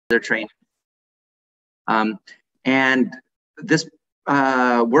their training. And this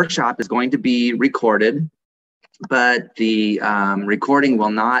workshop is going to be recorded, but the recording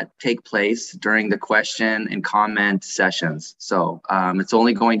will not take place during the question and comment sessions. So it's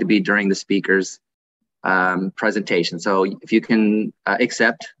only going to be during the speaker's presentation. So if you can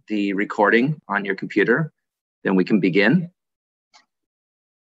accept the recording on your computer, then we can begin.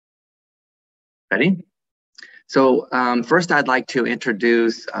 Ready? So first I'd like to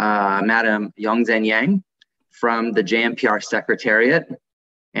introduce Madam Yongzhen Yang from the JMPR Secretariat,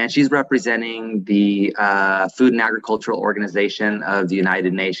 and she's representing the Food and Agricultural Organization of the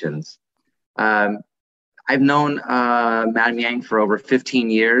United Nations. I've known Madam Yang for over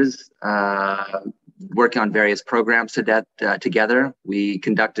 15 years, working on various programs together. We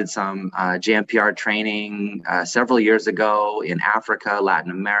conducted some JMPR training several years ago in Africa,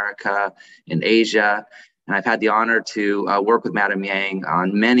 Latin America, in Asia. And I've had the honor to work with Madam Yang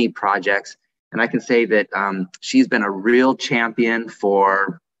on many projects. And I can say that she's been a real champion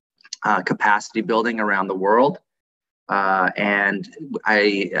for capacity building around the world. And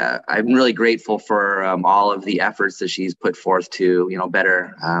I'm really grateful for all of the efforts that she's put forth to,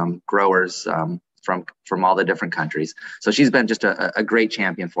 better growers from all the different countries. So she's been just a great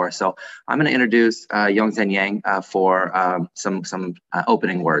champion for us. So I'm going to introduce Yongzhen Yang for some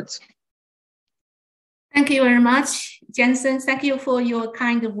opening words. Thank you very much, Jensen. Thank you for your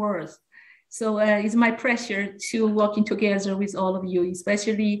kind words. So it's my pleasure to working together with all of you,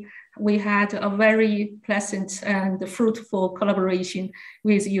 especially we had a very pleasant and fruitful collaboration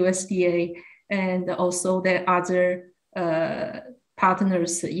with USDA and also the other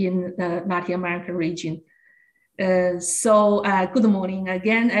partners in the Latin American region. Good morning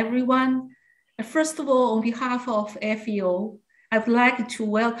again, everyone. First of all, on behalf of FAO, I'd like to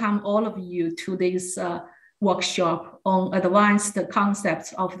welcome all of you to this workshop on advanced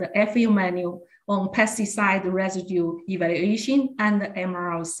concepts of the FAO manual on pesticide residue evaluation and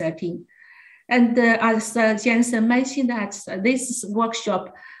MRL setting. And as Jensen mentioned, that this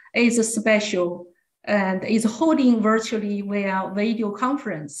workshop is special and is holding virtually via video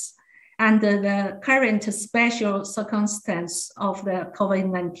conference under the current special circumstance of the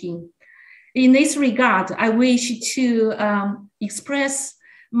COVID-19. In this regard, I wish to express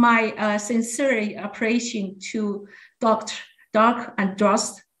my sincere appreciation to Dr. Doug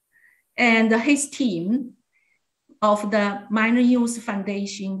Androst and his team of the Minor Use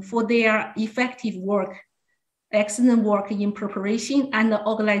Foundation for their effective work, excellent work in preparation and the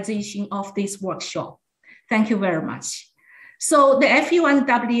organization of this workshop. Thank you very much. So the FAO and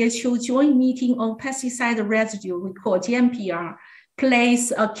WHO joint meeting on pesticide residue, we call JMPR,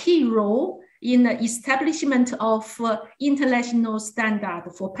 plays a key role in the establishment of international standard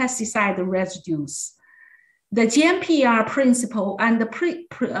for pesticide residues. The JMPR principle and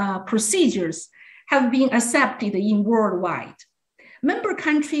the procedures have been accepted in worldwide. Member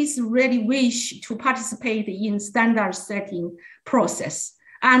countries really wish to participate in standard setting process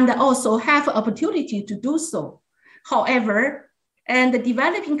and also have opportunity to do so. However, and the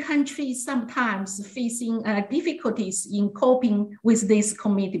developing countries sometimes facing difficulties in coping with this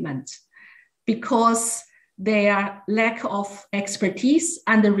commitment because their lack of expertise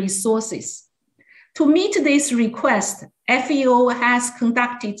and resources. To meet this request, FAO has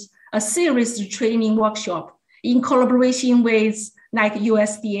conducted a series of training workshop in collaboration with like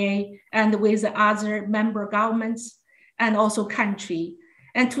USDA and with other member governments and also country,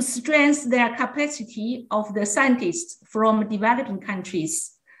 and to strengthen their capacity of the scientists from developing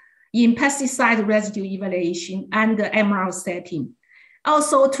countries in pesticide residue evaluation and the MRL setting.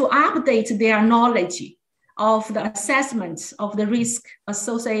 Also to update their knowledge of the assessments of the risk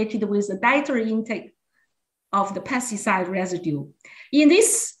associated with the dietary intake of the pesticide residue. In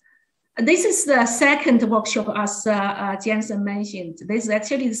this is the second workshop, as Jensen mentioned. This is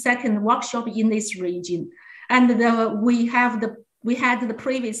actually the second workshop in this region. And we had the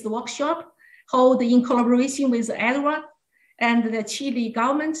previous workshop held in collaboration with Eloisa and the Chile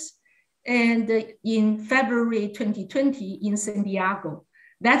governments, and in February 2020 in San Diego.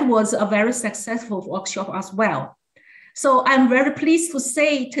 That was a very successful workshop as well. So I'm very pleased to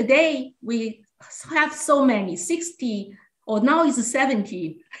say today we have so many, 60, or now it's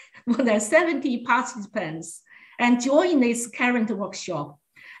 70, more than 70 participants and join this current workshop.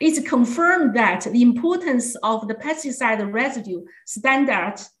 It's confirmed that the importance of the pesticide residue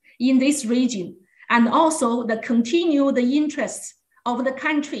standard in this region and also the continued interest of the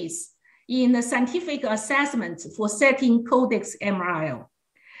countries in the scientific assessment for setting Codex MRL.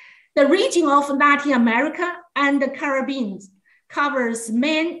 The region of Latin America and the Caribbean covers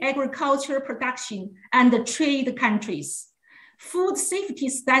main agriculture production and trade countries. food safety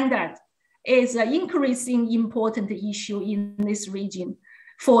standard is an increasing important issue in this region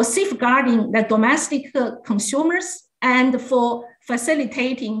for safeguarding the domestic consumers and for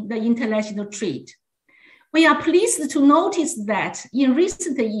facilitating the international trade. We are pleased to notice that in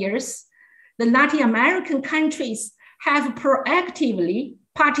recent years, the Latin American countries have proactively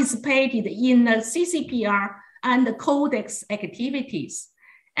participated in the CCPR and the Codex activities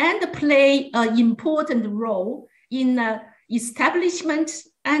and play an important role in the establishment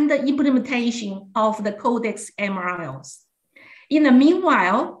and the implementation of the Codex MRLs. In the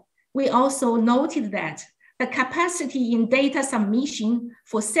meanwhile, we also noted that the capacity in data submission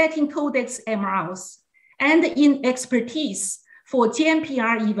for setting Codex MRLs and in expertise for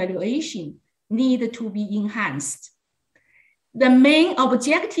GMPR evaluation need to be enhanced. The main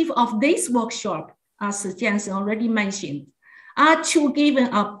objective of this workshop, as Jensen already mentioned, are to give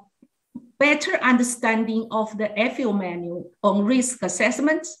a better understanding of the FAO manual on risk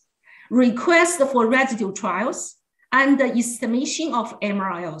assessment, request for residue trials, and the estimation of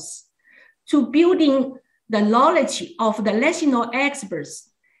MRLs, to building the knowledge of the national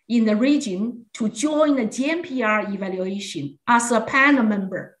experts in the region to join the GMPR evaluation as a panel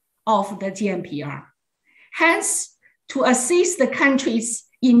member of the GMPR. Hence, to assist the countries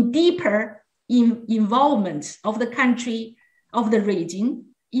in deeper involvement of the country of the region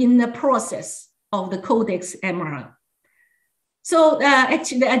in the process of the Codex MRL. So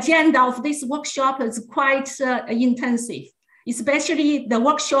actually the agenda of this workshop is quite intensive, especially the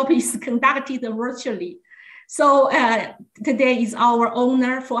workshop is conducted virtually. So today is our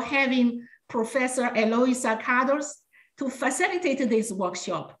honor for having Professor Eloisa Caldas to facilitate this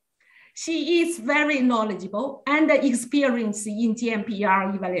workshop. She is very knowledgeable and experienced in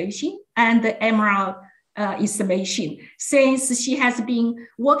GMPR evaluation and MRL estimation, since she has been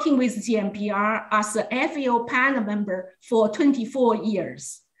working with GMPR as a FAO panel member for 24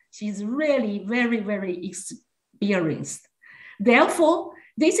 years. She's really very, very experienced. Therefore,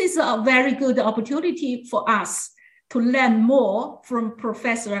 this is a very good opportunity for us to learn more from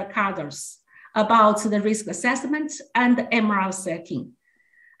Professor Caldas about the risk assessment and MRL setting.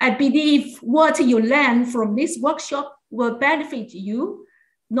 I believe what you learn from this workshop will benefit you,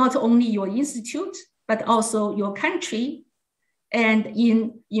 not only your institute, but also your country, and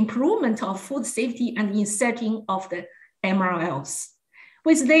in improvement of food safety and in setting of the MRLs.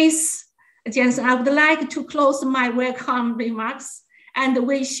 With this, Jensen, I would like to close my welcome remarks and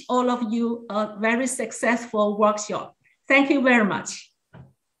wish all of you a very successful workshop. Thank you very much.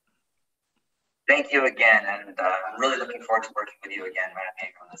 Thank you again, and I'm really looking forward to working with you again, Madam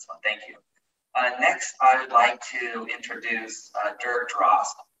Hager, on this one. Thank you. Next, I would like to introduce Dirk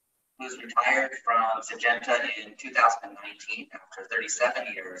Drost, who's retired from Syngenta in 2019 after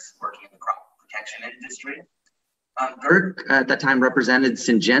 37 years working in the crop protection industry. Dirk at that time represented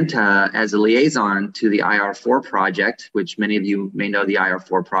Syngenta as a liaison to the IR4 project, which many of you may know the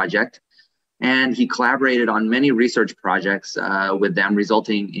IR4 project. And he collaborated on many research projects with them,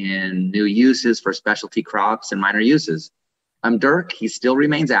 resulting in new uses for specialty crops and minor uses. Dirk, he still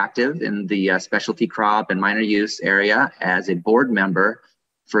remains active in the specialty crop and minor use area as a board member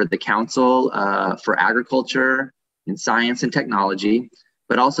for the Council for Agriculture in Science and Technology,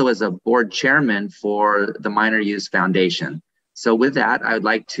 but also as a board chairman for the Minor Use Foundation. So with that, I would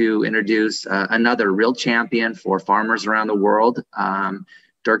like to introduce another real champion for farmers around the world,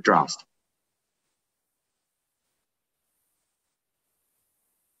 Dirk Drost.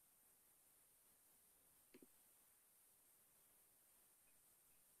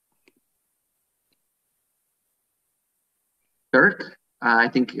 Dirk, I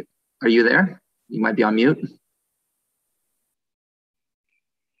think, are you there? You might be on mute.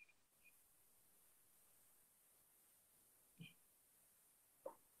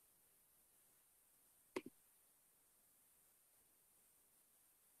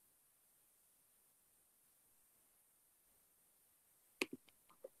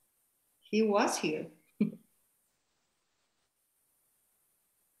 He was here.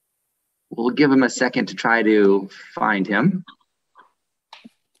 We'll give him a second to try to find him.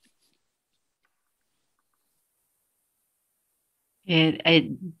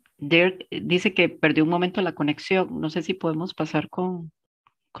 Dirk dice que perdió un momento la conexión. No sé si podemos pasar con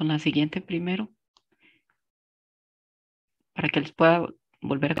la siguiente primero para que él pueda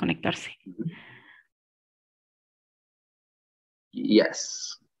volver a conectarse.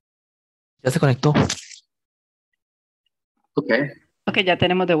 Yes. Ya se conectó. Okay. Ok, ya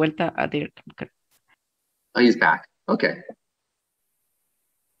tenemos de vuelta a Dirk. Okay. Oh, he's back. Okay.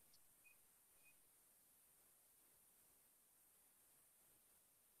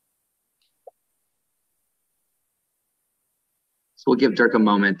 So we'll give Dirk a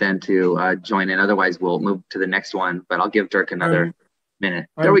moment then to join in. Otherwise, we'll move to the next one, but I'll give Dirk another minute.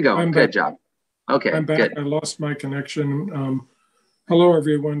 There we go. Good job. Okay, I'm back. good. I lost my connection. Hello,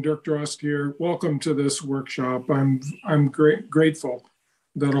 everyone. Dirk Drost here. Welcome to this workshop. I'm grateful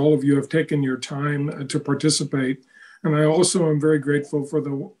that all of you have taken your time to participate, and I also am very grateful for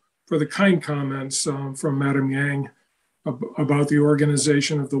the kind comments from Madam Yang about the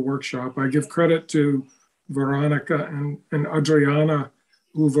organization of the workshop. I give credit to Veronica and Adriana,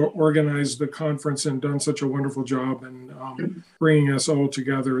 who've organized the conference and done such a wonderful job in bringing us all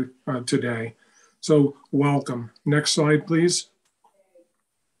together today. So welcome. Next slide, please.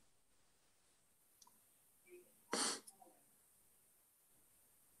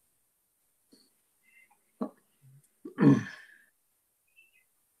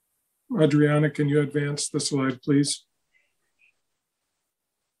 Adriana, can you advance the slide, please?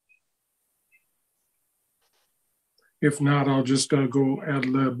 If not, I'll just go ad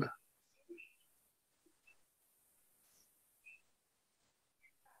lib.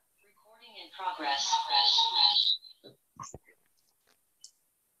 Recording in progress.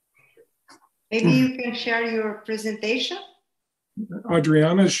 Maybe you can share your presentation.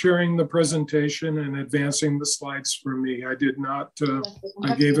 Adriana is sharing the presentation and advancing the slides for me. I did not,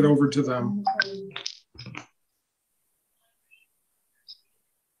 I gave it over to them.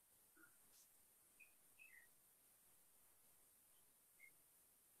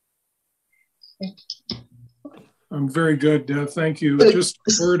 I'm very good. Thank you. Just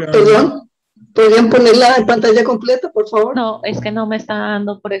heard. Perdón, ¿podrían ponerla en pantalla completa, por favor? No, es que no me está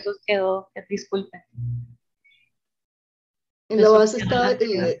dando, por eso quedó, disculpe. En la base está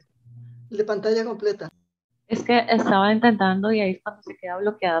de pantalla completa. Es que estaba intentando y ahí es cuando se queda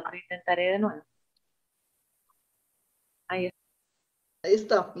bloqueada, pero intentaré de nuevo. Ahí está. Ahí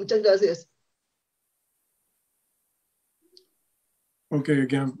está. Muchas gracias. Okay,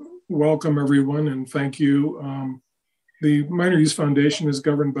 again, welcome everyone and thank you. The Minor Use Foundation is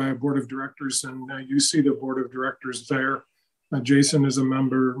governed by a board of directors, and you see the board of directors there. Jason is a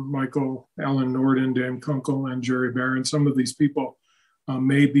member, Michael, Alan Norden, Dan Kunkel, and Jerry Barron. Some of these people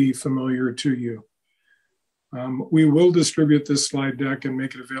may be familiar to you. We will distribute this slide deck and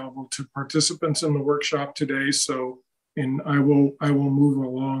make it available to participants in the workshop today. So I will move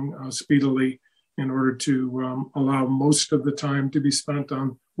along speedily in order to allow most of the time to be spent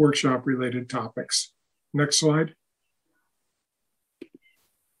on workshop related topics. Next slide.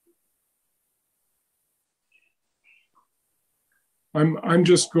 I'm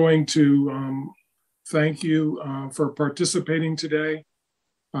just going to thank you for participating today.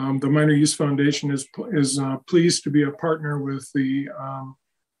 The Minor Use Foundation is pleased to be a partner with the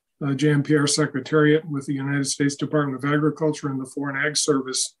JMPR Secretariat, with the United States Department of Agriculture and the Foreign Ag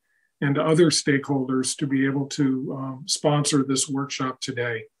Service, and other stakeholders to be able to sponsor this workshop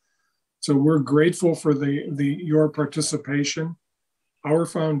today. So we're grateful for your participation. Our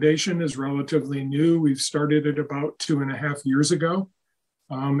foundation is relatively new. We've started it about 2.5 years ago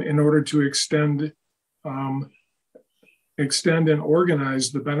in order to extend and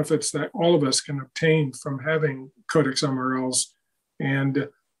organize the benefits that all of us can obtain from having Codex MRLs and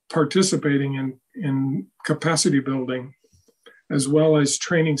participating in capacity building, as well as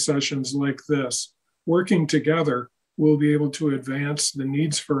training sessions like this. Working together, we'll be able to advance the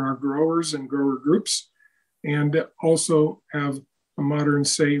needs for our growers and grower groups, and also have a modern,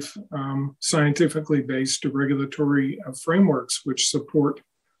 safe, scientifically based regulatory frameworks which support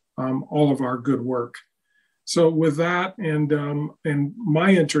all of our good work. So with that and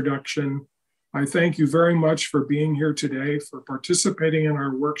my introduction, I thank you very much for being here today, for participating in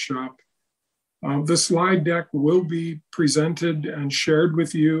our workshop. The slide deck will be presented and shared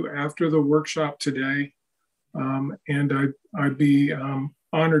with you after the workshop today. And I'd be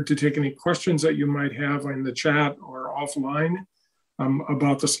honored to take any questions that you might have in the chat or offline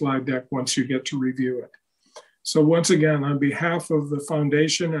about the slide deck once you get to review it. So once again, on behalf of the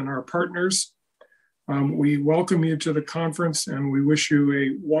foundation and our partners, we welcome you to the conference and we wish you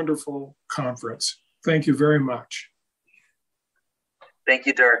a wonderful conference. Thank you very much. Thank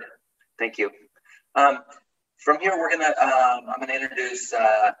you, Dirk. Thank you. From here, I'm gonna introduce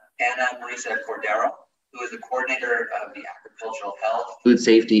Ana Marisa Cordero, who is the coordinator of the Agricultural Health, Food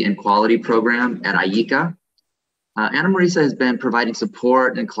Safety and Quality Program at IECA. Ana Marisa has been providing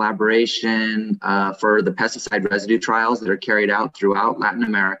support and collaboration for the pesticide residue trials that are carried out throughout Latin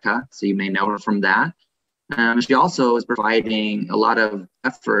America, so you may know her from that. She also is providing a lot of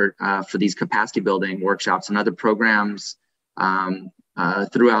effort for these capacity building workshops and other programs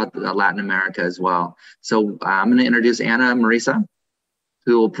throughout Latin America as well. So I'm going to introduce Ana Marisa,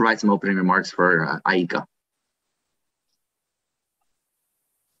 who will provide some opening remarks for IECA.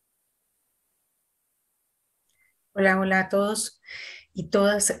 Hola, hola a todos y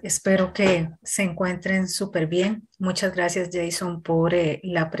todas. Espero que se encuentren súper bien. Muchas gracias, Jason, por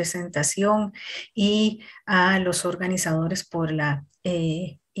la presentación y a los organizadores por la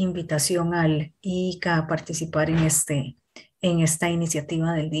invitación al ICA a participar en esta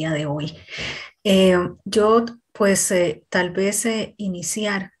iniciativa del día de hoy. Yo, pues, tal vez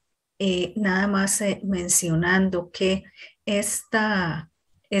iniciar nada más mencionando que esta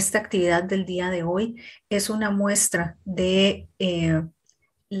actividad del día de hoy es una muestra de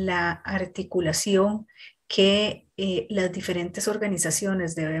la articulación que las diferentes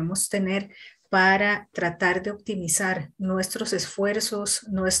organizaciones debemos tener para tratar de optimizar nuestros esfuerzos,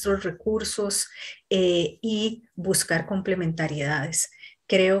 nuestros recursos y buscar complementariedades.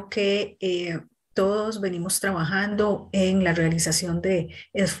 Creo que todos venimos trabajando en la realización de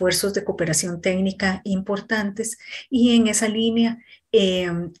esfuerzos de cooperación técnica importantes y en esa línea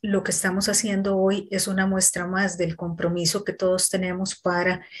lo que estamos haciendo hoy es una muestra más del compromiso que todos tenemos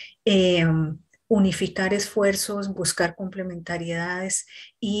para unificar esfuerzos, buscar complementariedades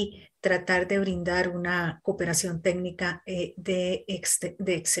y tratar de brindar una cooperación técnica de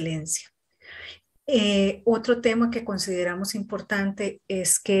excelencia. Otro tema que consideramos importante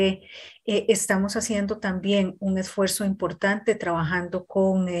es que estamos haciendo también un esfuerzo importante trabajando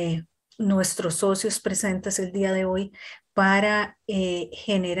con nuestros socios presentes el día de hoy para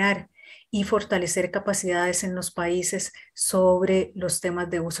generar y fortalecer capacidades en los países sobre los temas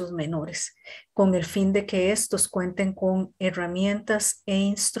de usos menores, con el fin de que estos cuenten con herramientas e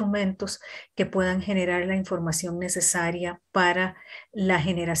instrumentos que puedan generar la información necesaria para la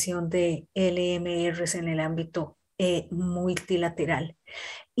generación de LMRs en el ámbito multilateral.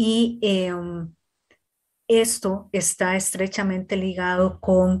 Y esto está estrechamente ligado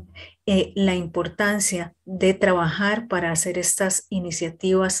con la importancia de trabajar para hacer estas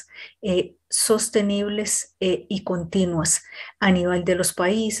iniciativas sostenibles y continuas a nivel de los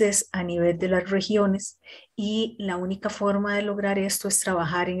países, a nivel de las regiones, y la única forma de lograr esto es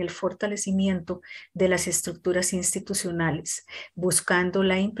trabajar en el fortalecimiento de las estructuras institucionales, buscando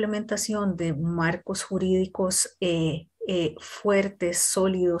la implementación de marcos jurídicos fuertes,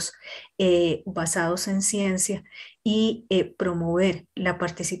 sólidos, basados en ciencia y promover la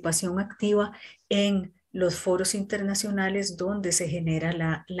participación activa en los foros internacionales donde se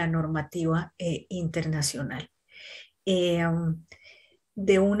genera la normativa internacional.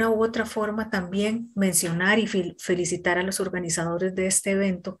 De una u otra forma también mencionar y felicitar a los organizadores de este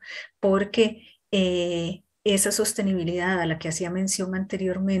evento porque esa sostenibilidad a la que hacía mención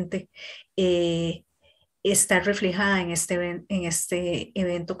anteriormente está reflejada en este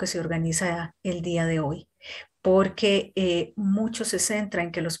evento que se organiza el día de hoy, porque mucho se centra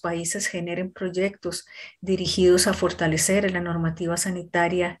en que los países generen proyectos dirigidos a fortalecer la normativa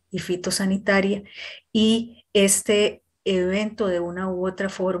sanitaria y fitosanitaria, y este evento de una u otra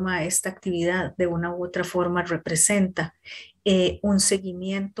forma, esta actividad de una u otra forma representa un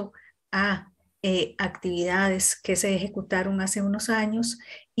seguimiento a actividades que se ejecutaron hace unos años,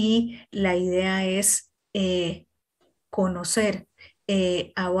 y la idea es conocer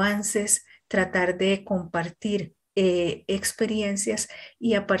avances, tratar de compartir experiencias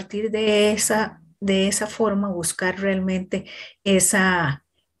y a partir de esa forma buscar realmente esa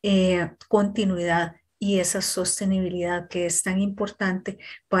continuidad y esa sostenibilidad que es tan importante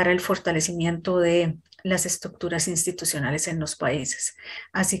para el fortalecimiento de las estructuras institucionales en los países.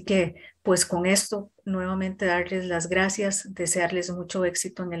 Así que, pues con esto, nuevamente darles las gracias, desearles mucho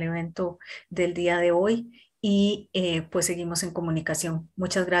éxito en el evento del día de hoy y pues seguimos en comunicación.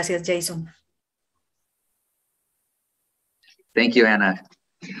 Muchas gracias, Jason. Thank you, Anna.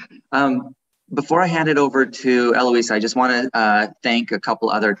 Before I hand it over to Eloisa, I just want to thank a couple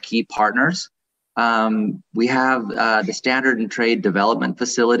other key partners. We have the Standard and Trade Development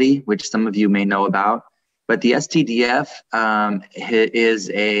Facility, which some of you may know about, but the STDF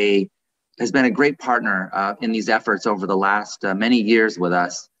has been a great partner in these efforts over the last many years with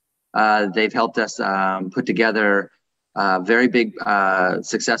us. They've helped us put together very big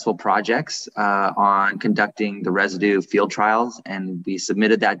successful projects on conducting the residue field trials, and we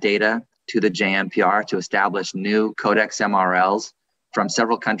submitted that data to the JMPR to establish new Codex MRLs from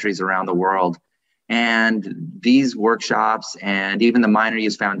several countries around the world. And these workshops and even the Minor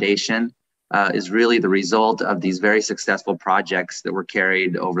Use Foundation is really the result of these very successful projects that were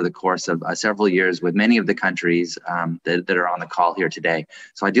carried over the course of several years with many of the countries that are on the call here today.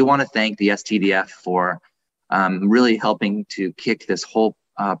 So I do want to thank the STDF for really helping to kick this whole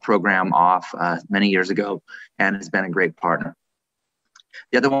program off many years ago, and has been a great partner.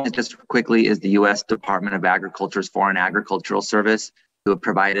 The other one, just quickly, is the U.S. Department of Agriculture's Foreign Agricultural Service, who have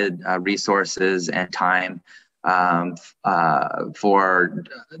provided resources and time for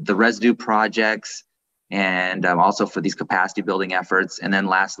the residue projects, and also for these capacity building efforts. And then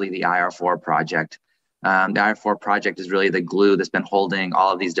lastly, the IR4 project. The IR4 project is really the glue that's been holding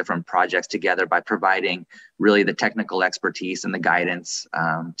all of these different projects together by providing really the technical expertise and the guidance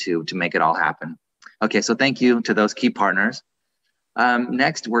to make it all happen. Okay, so thank you to those key partners.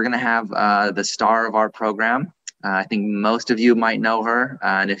 Next, we're gonna have the star of our program. I think most of you might know her,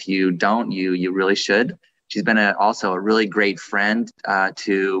 and if you don't, you really should. She's been also a really great friend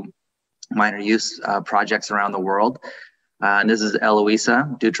to minor use projects around the world. And this is Eloisa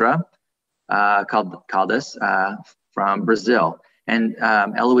Dutra, Caldas, from Brazil. And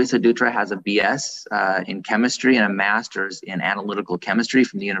Eloisa Dutra has a BS in chemistry and a master's in analytical chemistry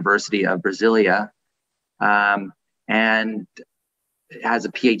from the University of Brasilia, and has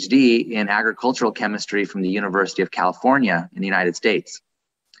a PhD in agricultural chemistry from the University of California in the United States.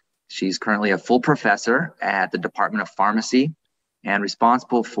 She's currently a full professor at the Department of Pharmacy and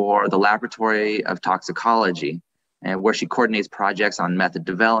responsible for the Laboratory of Toxicology, and where she coordinates projects on method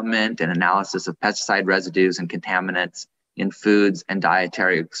development and analysis of pesticide residues and contaminants in foods and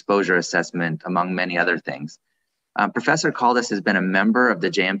dietary exposure assessment, among many other things. Professor Caldas has been a member of the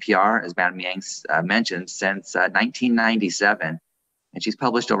JMPR, as Madam Yang mentioned, since 1997, and she's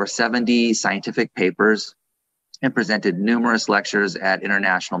published over 70 scientific papers and presented numerous lectures at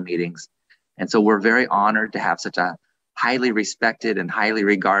international meetings. And so we're very honored to have such a highly respected and highly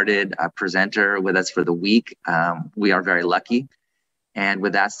regarded presenter with us for the week. We are very lucky. And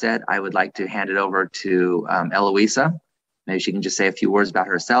with that said, I would like to hand it over to Eloisa. Maybe she can just say a few words about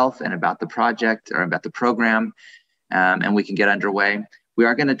herself and about the project or about the program, and we can get underway. We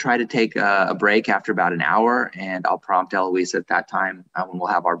are going to try to take a break after about an hour, and I'll prompt Eloisa at that time when we'll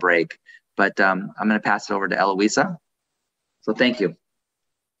have our break. But I'm going to pass it over to Eloisa. So thank you.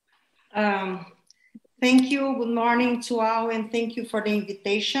 Thank you. Good morning to all, and thank you for the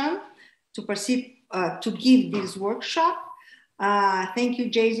invitation to proceed to give this workshop. Thank you,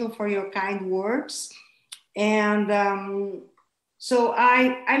 Jason, for your kind words. And so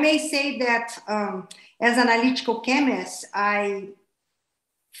I may say that as an analytical chemist, I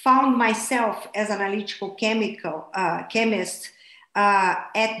found myself as an analytical chemist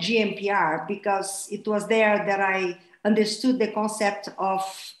at GMPR, because it was there that I understood the concept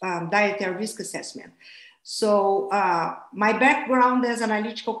of dietary risk assessment. So my background as an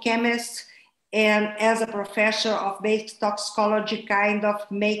analytical chemist and as a professor of basic toxicology kind of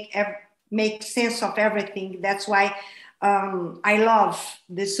make sense of everything. That's why I love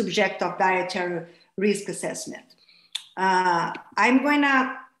the subject of dietary risk assessment. I'm going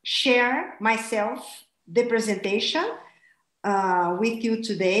to share myself the presentation with you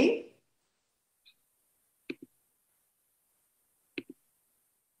today.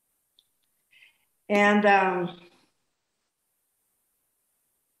 And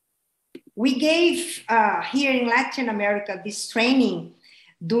we gave here in Latin America this training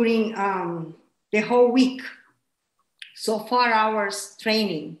during the whole week. So 4 hours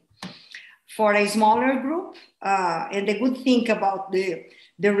training for a smaller group. And the good thing about the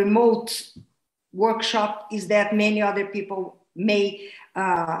remote workshop is that many other people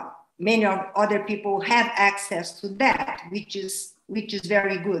have access to that, which is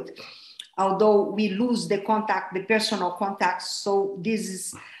very good. Although we lose the contact, the personal contact, so this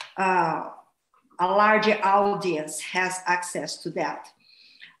is a larger audience has access to that.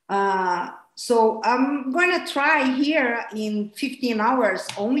 So I'm going to try here in 15 hours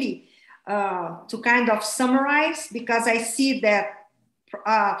only to kind of summarize, because I see that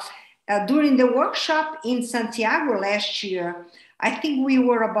during the workshop in Santiago last year, I think we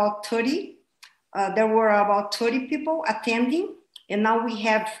were about 30. There were about 30 people attending, and now we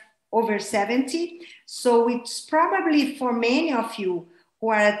have over 70. So it's probably for many of you who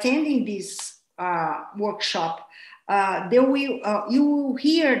are attending this workshop, you will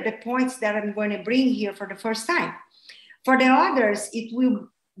hear the points that I'm going to bring here for the first time. For the others, it will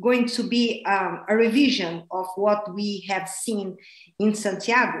going to be a revision of what we have seen in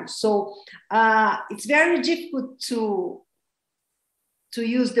Santiago. So it's very difficult to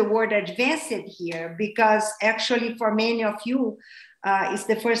use the word advanced here, because actually for many of you, it's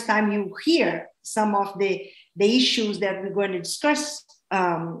the first time you hear some of the issues that we're going to discuss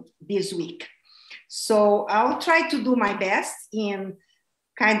this week. So I'll try to do my best in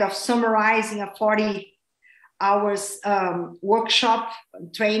kind of summarizing a 40 hours workshop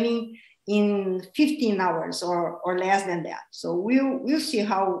training in 15 hours or less than that. So we'll see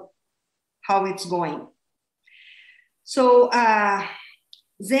how it's going. So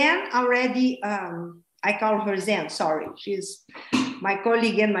Zen already, I call her Zen, sorry. She's my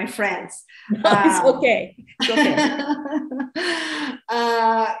colleague and my friends. It's okay. It's okay.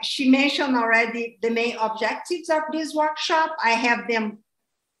 She mentioned already the main objectives of this workshop. I have them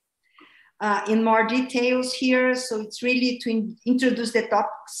in more details here. So it's really to introduce the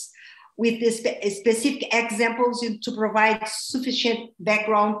topics with the specific examples to provide sufficient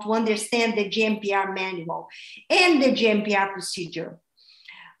background to understand the GMPR manual and the GMPR procedure.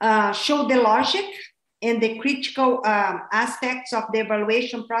 Show the logic and the critical aspects of the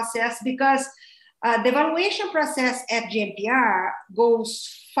evaluation process, because the evaluation process at GMPR goes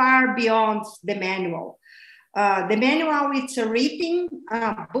far beyond the manual. The manual, it's a written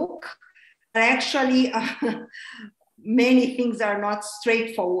book. Actually, many things are not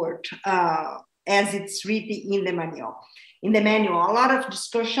straightforward as it's written in the manual. In the manual, a lot of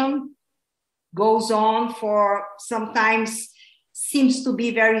discussion goes on for sometimes seems to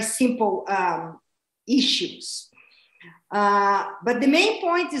be very simple issues. But the main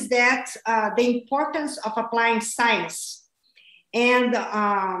point is that the importance of applying science and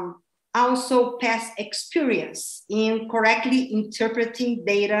also past experience in correctly interpreting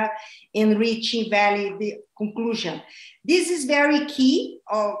data and reaching valid conclusion. This is very key.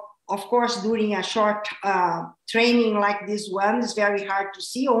 Of course, during a short training like this one, it's very hard to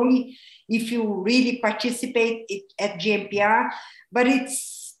see, only if you really participate at GMPR, but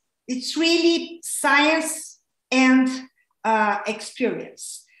it's really science and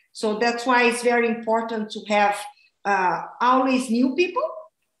experience. So that's why it's very important to have always new people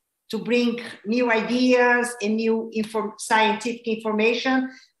to bring new ideas and new scientific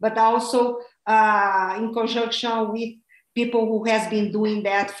information, but also in conjunction with people who has been doing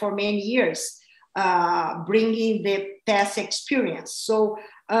that for many years, bringing the past experience. So,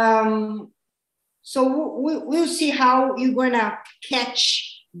 we'll see how you're gonna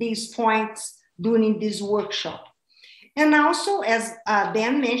catch these points during this workshop. And also, as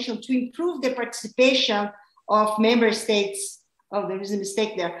Dan mentioned, to improve the participation of member states. Oh, there is a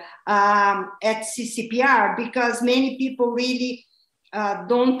mistake there, at CCPR, because many people really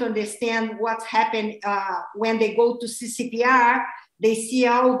don't understand what's happened when they go to CCPR. They see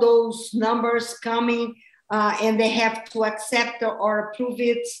all those numbers coming and they have to accept or approve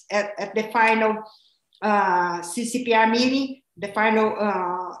it at the final CCPR meeting, the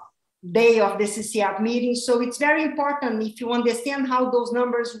final day of the CCPR meeting. So it's very important if you understand how those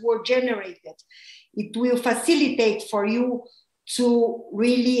numbers were generated. It will facilitate for you to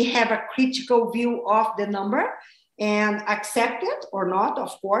really have a critical view of the number and accept it or not,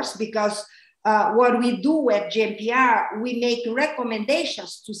 of course, because what we do at GMPR, we make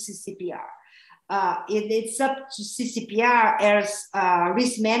recommendations to CCPR. It's up to CCPR as a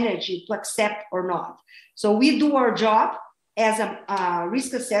risk manager to accept or not. So we do our job as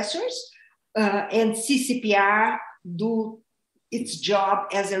risk assessors, and CCPR do its job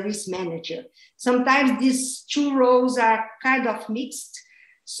as a risk manager. Sometimes these two roles are kind of mixed,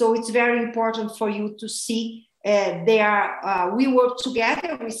 so it's very important for you to see we work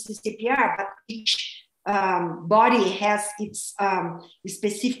together with CCPR, but each body has its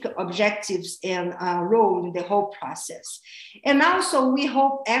specific objectives and role in the whole process. And also we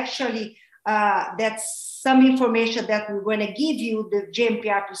hope actually that some information that we're going to give you, the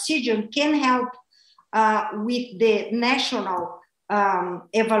GMPR procedure, can help with the national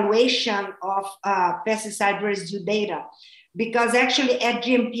evaluation of pesticide residue data. Because actually at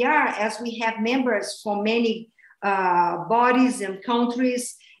GMPR, as we have members from many bodies and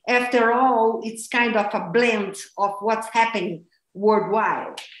countries, after all, it's kind of a blend of what's happening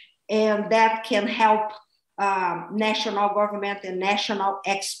worldwide. And that can help national government and national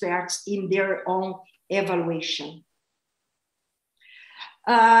experts in their own evaluation.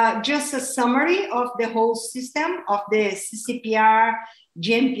 Just a summary of the whole system of the CCPR,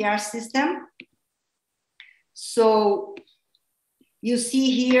 GMPR system. So you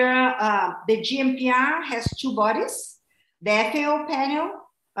see here, the GMPR has two bodies, the FAO panel,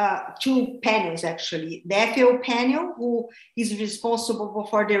 two panels actually. The FAO panel, who is responsible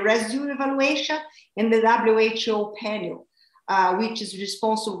for the residue evaluation, and the WHO panel, which is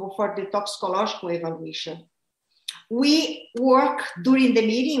responsible for the toxicological evaluation. We work during the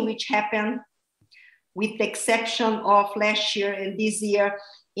meeting, which happened with the exception of last year and this year,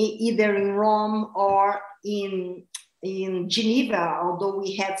 either in Rome or in Geneva, although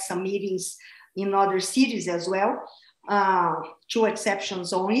we had some meetings in other cities as well, two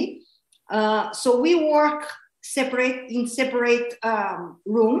exceptions only. So we work in separate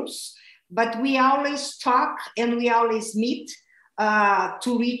rooms, but we always talk and we always meet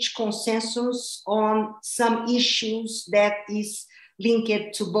to reach consensus on some issues that is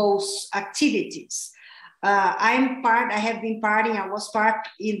linked to both activities. I was part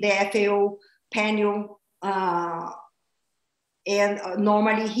in the FAO panel, and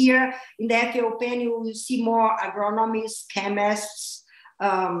normally here in the FAO panel, you see more agronomists, chemists,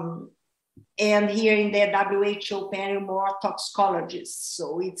 and here in the WHO panel, more toxicologists.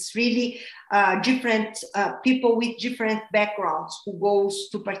 So it's really different people with different backgrounds who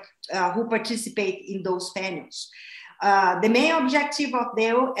participate in those panels. The main objective of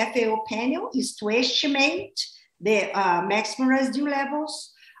the FAO panel is to estimate the maximum residue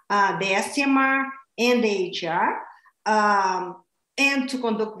levels, the SMR and the HR, and to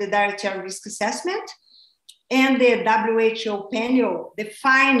conduct the dietary risk assessment. And the WHO panel, the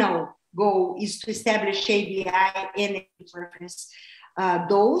final goal is to establish ABI and reference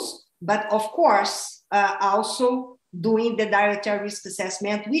dose, but of course, also doing the dietary risk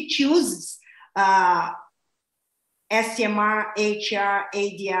assessment, which uses SMR, HR,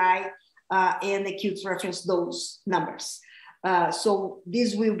 ADI, and acute reference dose numbers. So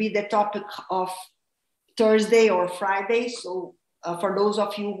this will be the topic of Thursday or Friday. So for those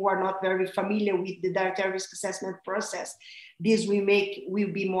of you who are not very familiar with the dietary risk assessment process, this will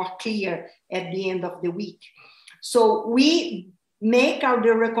be more clear at the end of the week. So we make our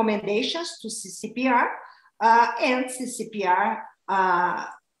the recommendations to CCPR, and CCPR,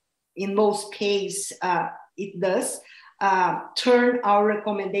 in most cases, it does turn our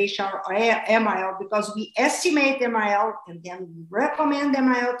recommendation or MIL, because we estimate MIL and then we recommend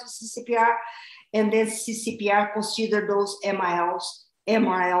MIL to CCPR, and then CCPR consider those MILs,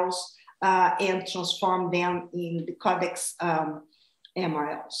 MRLs, and transform them in the Codex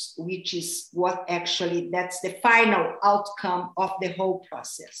MRLs, which is what actually, that's the final outcome of the whole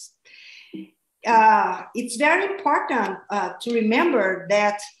process. It's very important to remember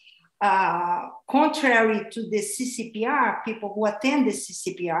that contrary to the CCPR, people who attend the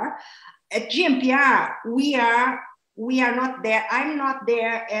CCPR, at GMPR, we are not there. I'm not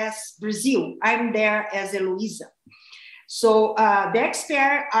there as Brazil. I'm there as Eloisa. So the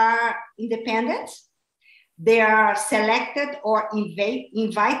experts are independent. They are selected or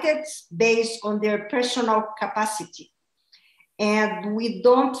invited based on their personal capacity. And we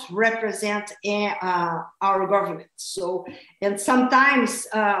don't represent our government. So, and sometimes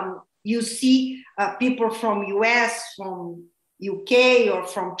you see people from US, from UK, or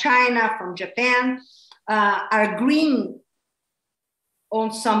from China, from Japan, are agreeing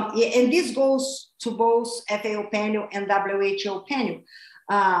on some, and this goes to both FAO panel and WHO panel.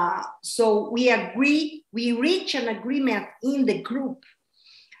 So we reach an agreement in the group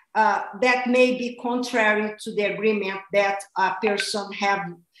that may be contrary to the agreement that a person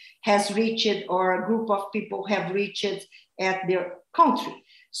has reached, or a group of people have reached at their country.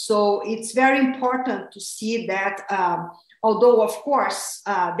 So it's very important to see that, although of course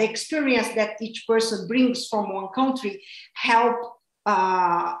the experience that each person brings from one country help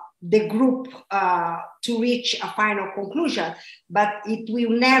the group to reach a final conclusion, but it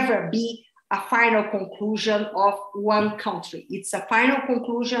will never be a final conclusion of one country. It's a final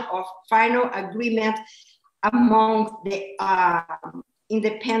conclusion of final agreement among the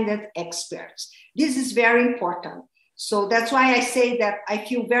independent experts. This is very important. So that's why I say that I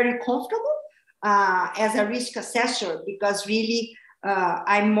feel very comfortable as a risk assessor, because really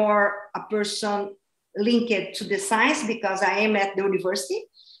I'm more a person linked to the science, because I am at the university.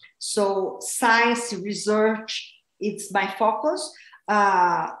 So science, research, it's my focus.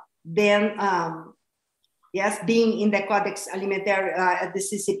 Then, yes, being in the Codex Alimentare at the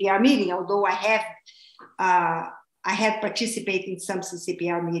CCPR meeting, although I had participated in some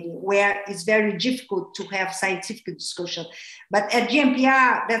CCPR meeting where it's very difficult to have scientific discussion. But at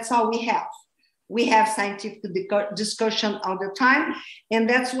GMPR, that's all we have. We have scientific discussion all the time. And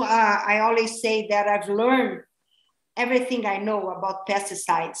that's why I always say that I've learned everything I know about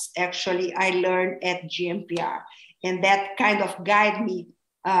pesticides. Actually, I learned at GMPR. And that kind of guide me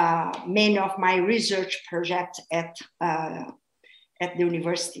many of my research projects at the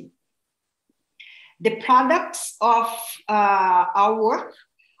university. The products of our work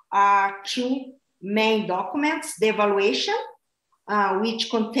are two main documents: the evaluation, which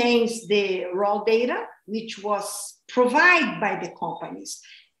contains the raw data, which was provided by the companies,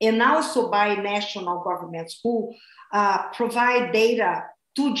 and also by national governments who provide data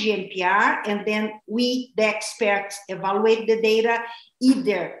to GMPR, and then we, the experts, evaluate the data,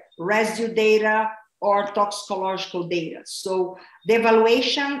 either residue data or toxicological data. So the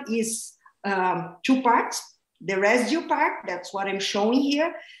evaluation is two parts: the residue part, that's what I'm showing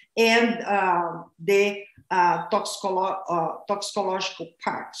here, and the toxicological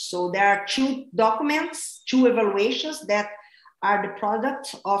part. So there are two documents, two evaluations that are the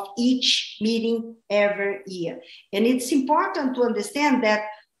product of each meeting every year. And it's important to understand that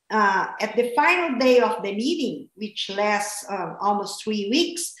at the final day of the meeting, which lasts almost 3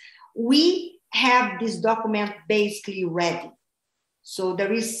 weeks, we have this document basically ready. So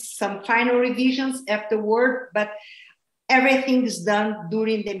there is some final revisions afterward, but everything is done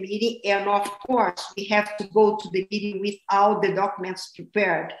during the meeting. And of course, we have to go to the meeting with all the documents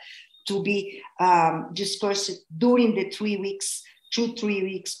prepared to be discussed during the 3 weeks, 2-3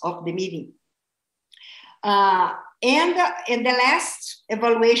 weeks of the meeting. And the last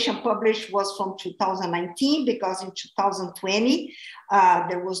evaluation published was from 2019, because in 2020,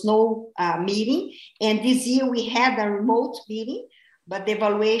 there was no meeting. And this year we had a remote meeting, but the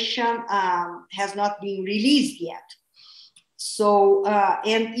evaluation has not been released yet. So,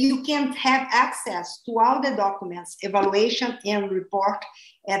 and you can have access to all the documents, evaluation and report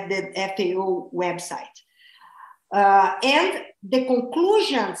at the FAO website. And the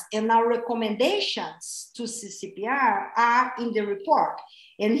conclusions and our recommendations to CCPR are in the report.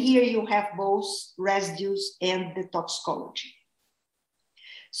 And here you have both residues and the toxicology.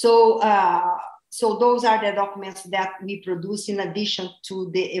 So, so those are the documents that we produce in addition to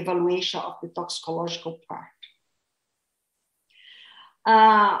the evaluation of the toxicological part.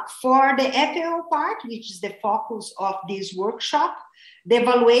 For the FAO part, which is the focus of this workshop, the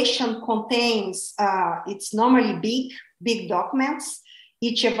evaluation contains, it's normally big documents.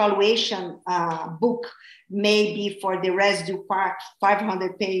 Each evaluation book may be for the residue part,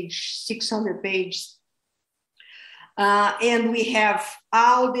 500 page, 600 pages. And we have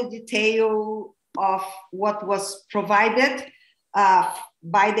all the detail of what was provided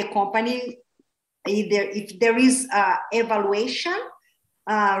by the company, either if there is evaluation,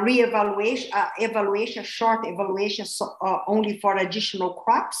 evaluation, short evaluation, so, only for additional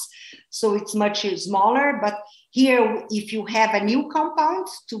crops. So it's much smaller, but here, if you have a new compound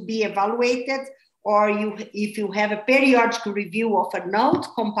to be evaluated, or if you have a periodic review of an old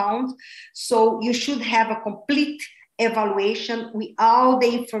compound, so you should have a complete evaluation with all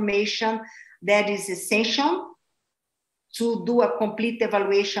the information that is essential to do a complete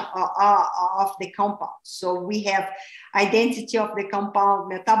evaluation of the compound. So we have identity of the compound,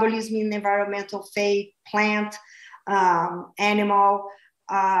 metabolism in environmental fate, plant, animal,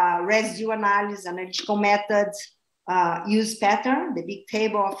 residue analysis, analytical methods, use pattern, the big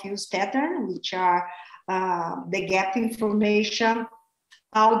table of use pattern, which are the gap information,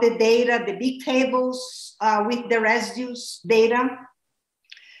 all the data, the big tables with the residues data,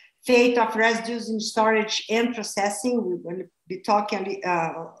 fate of residues in storage and processing. We're going to be talking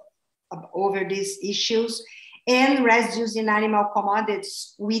over these issues, and residues in animal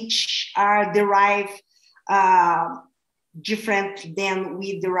commodities, which are derived different than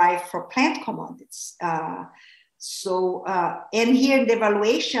we derive from plant commodities. And here in the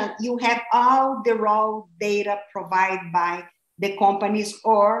evaluation, you have all the raw data provided by the companies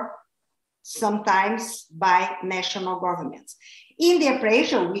or sometimes by national governments. In the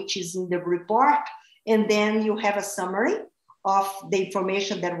appraisal, which is in the report, and then you have a summary of the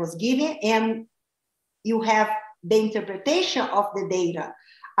information that was given, and you have the interpretation of the data,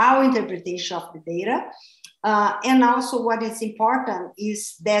 our interpretation of the data. And also what is important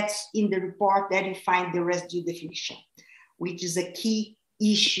is that in the report that you find the residue definition, which is a key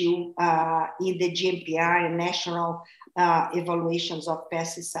issue in the GMPR and national evaluations of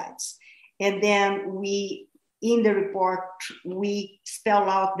pesticides. And then in the report, we spell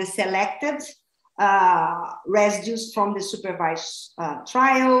out the selected residues from the supervised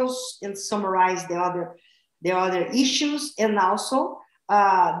trials and summarize the other issues, and also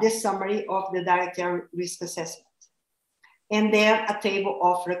the summary of the dietary risk assessment. And then a table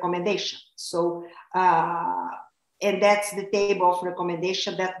of recommendation. So, and that's the table of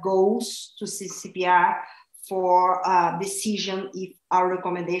recommendation that goes to CCPR for decision if our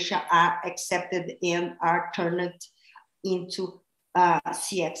recommendations are accepted and are turned into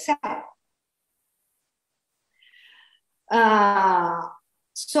CXL.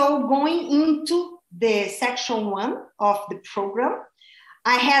 So going into the section 1 of the program,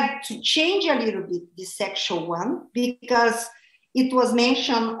 I had to change a little bit this section 1 because it was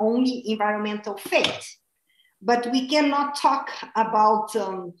mentioned only environmental fate, but we cannot talk about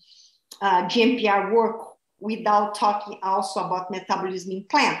GMPR work without talking also about metabolism in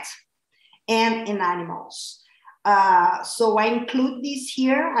plants and in animals. So I include this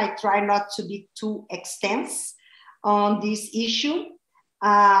here. I try not to be too extensive on this issue.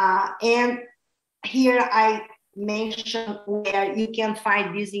 And here I mention where you can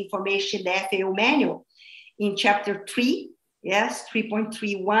find this information in the FAO manual in chapter 3, yes,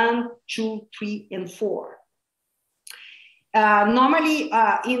 3.31, 2, 3, and 4. Normally,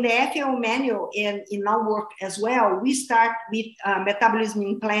 in the FAO manual and in our work as well, we start with metabolism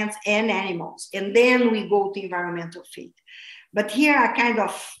in plants and animals, and then we go to environmental fate. But here I kind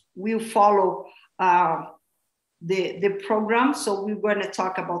of will follow the program. So we're going to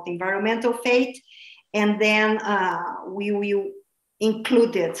talk about environmental fate, and then we will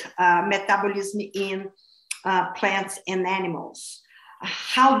include metabolism in plants and animals.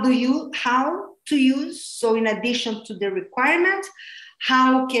 How to use, so in addition to the requirement,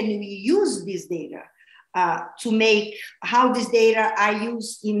 how can we use this data to make, how this data are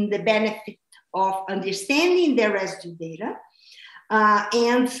used in the benefit of understanding the residue data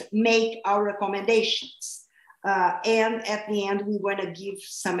and make our recommendations. And at the end, we want to give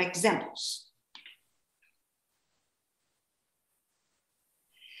some examples.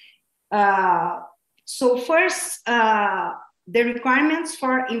 So first, the requirements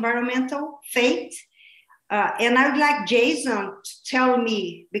for environmental fate. And I would like Jason to tell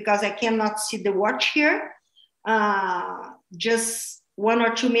me, because I cannot see the watch here, just 1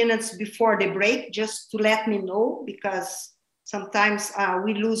 or 2 minutes before the break, just to let me know, because sometimes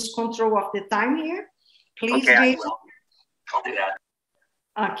we lose control of the time here. Please, okay, Jason. I'll do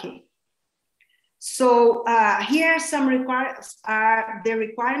that. Okay. So here are some the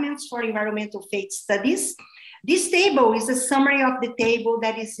requirements for environmental fate studies. This table is a summary of the table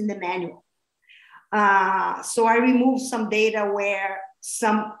that is in the manual. So I removed some data where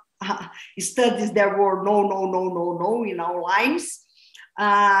some studies there were no in our lines.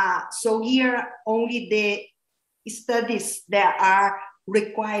 So here only the studies that are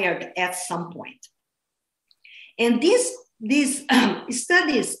required at some point. And these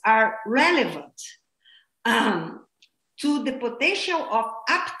studies are relevant to the potential of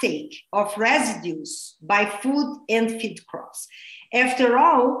uptake of residues by food and feed crops. After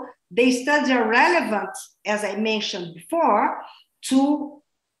all, the studies are relevant, as I mentioned before, to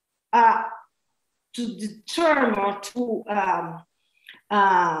determine or to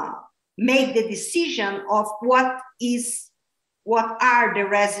make the decision of what are the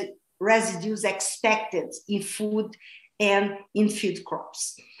residues expected in food and in feed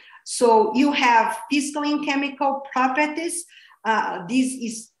crops. So you have physical and chemical properties.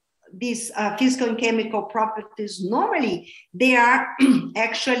 These physical and chemical properties, normally they are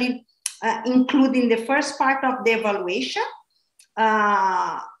actually included in the first part of the evaluation,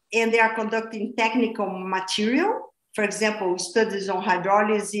 and they are conducting technical material. For example, studies on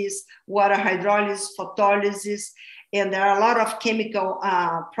hydrolysis, water hydrolysis, photolysis, and there are a lot of chemical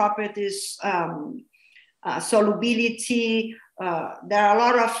properties, solubility. There are a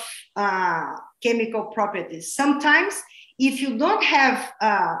lot of chemical properties. Sometimes, if you don't have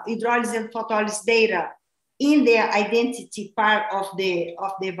hydrolysis and photolysis data in the identity part of the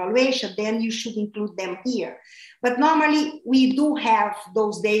evaluation, then you should include them here. But normally, we do have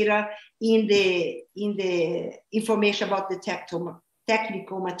those data in the information about the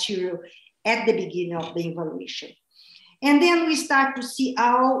technical material at the beginning of the evaluation. And then we start to see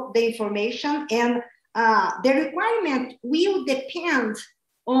all the information, and the requirement will depend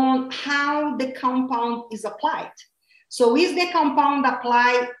on how the compound is applied. So is the compound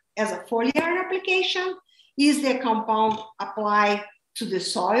applied as a foliar application? Is the compound applied to the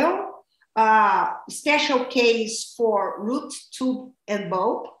soil? Special case for root, tube, and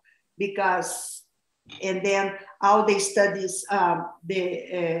bulb, because, and then all the studies,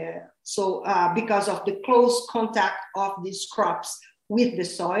 because of the close contact of these crops with the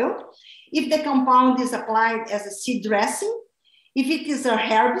soil. If the compound is applied as a seed dressing, if it is a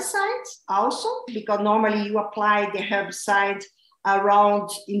herbicide also, because normally you apply the herbicide around,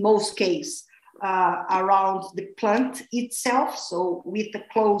 in most cases, around the plant itself, so with a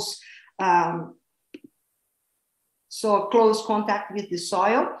close, close contact with the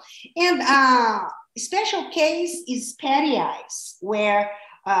soil. And special case is paddy ice, where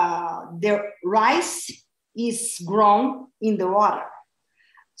the rice is grown in the water.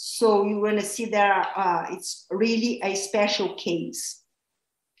 So you're going to see there, it's really a special case.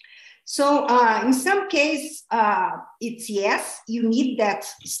 So in some cases, it's yes, you need that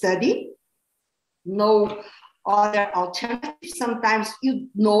study. No other alternative. Sometimes you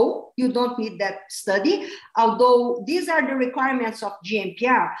don't need that study, although these are the requirements of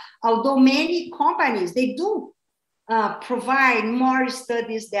GMPR. Although many companies, they do provide more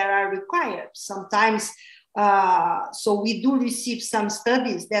studies that are required. Sometimes, so we do receive some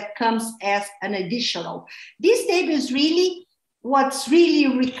studies that comes as an additional. This table is really what's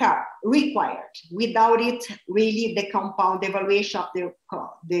really required. Without it, really the compound, the evaluation of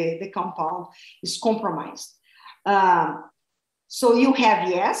the compound is compromised. So you have,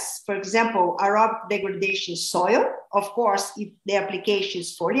 yes, for example, aerobic degradation soil. Of course, if the application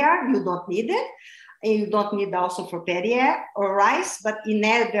is foliar, you don't need it. And you don't need also for paddy or rice, but in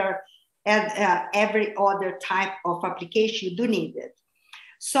every other type of application, you do need it.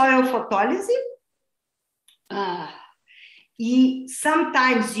 Soil photolysis,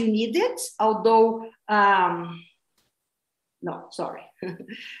 sometimes you need it, although, no, sorry.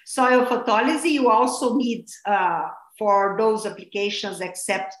 Soil photolysis, you also need for those applications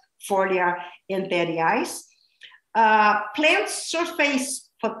except foliar and paddy ice. Plant surface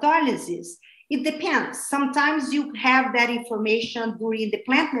photolysis, it depends. Sometimes you have that information during the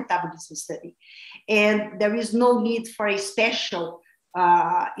plant metabolism study, and there is no need for a special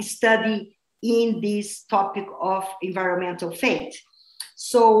study in this topic of environmental fate.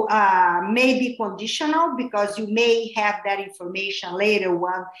 So maybe conditional, because you may have that information later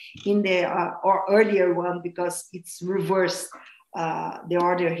one in the or earlier one, because it's reversed the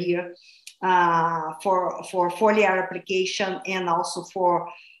order here for foliar application and also for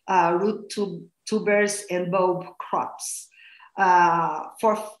root tubers and bulb crops.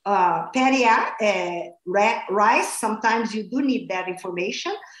 For paddy rice, sometimes you do need that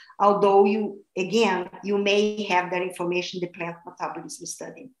information, although you may have that information in the plant metabolism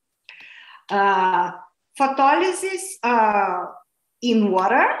study. Photolysis in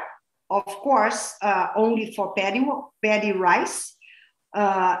water, of course, only for paddy rice,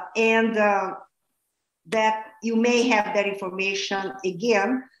 and that you may have that information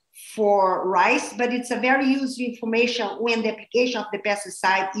again for rice, but it's a very useful information when the application of the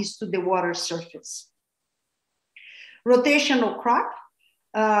pesticide is to the water surface. Rotational crop,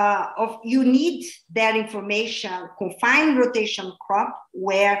 you need that information, confined rotation crop,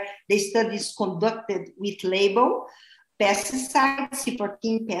 where the study is conducted with label, pesticides,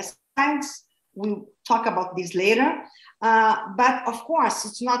 C14 pesticides. We'll talk about this later. But of course,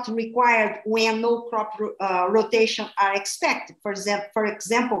 it's not required when no crop rotation are expected. For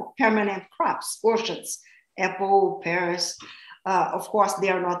example, permanent crops, orchards, apple, pears. Of course, they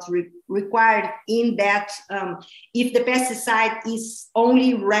are not required in that if the pesticide is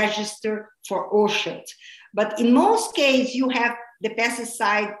only registered for orchard. But in most cases, you have the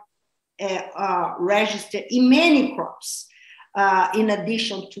pesticide registered in many crops. In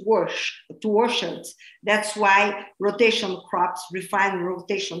addition to orchards. That's why rotation crops, refined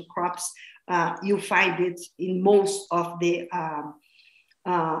rotation crops, you find it in most of the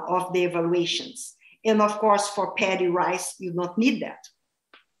evaluations. And of course, for paddy rice, you don't need that.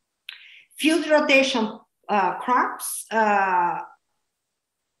 Field rotation crops,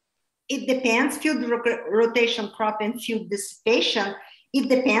 it depends. Field rotation crop and field dissipation, it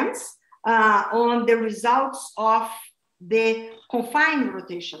depends on the results of the confined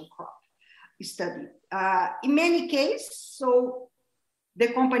rotation crop study. In many cases, so the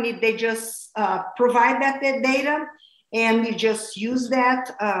company, they just provide that data, and we just use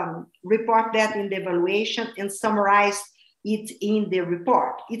that, report that in the evaluation and summarize it in the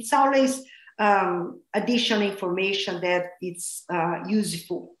report. It's always additional information that it's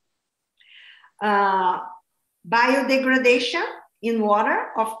useful. Biodegradation in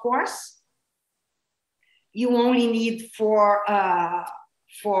water, of course, you only need for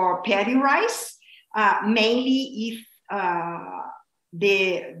paddy rice, mainly if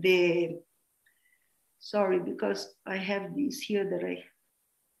sorry, because I have this here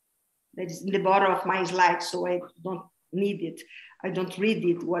that is in the bottom of my slide, so I don't need it. I don't read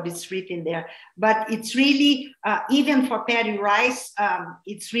it, what is written there. But it's really, even for paddy rice,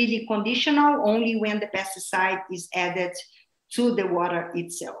 it's really conditional only when the pesticide is added to the water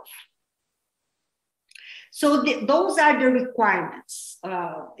itself. So those are the requirements.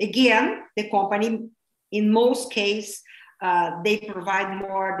 Again, the company, in most cases, they provide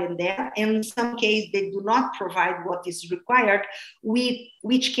more than that. And in some cases, they do not provide what is required,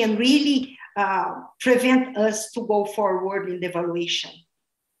 which can really prevent us to go forward in the evaluation.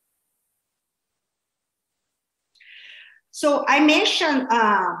 So I mentioned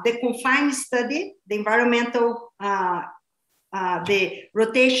the confined study, the environmental, the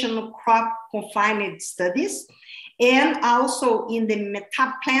rotational crop confined studies, and also in the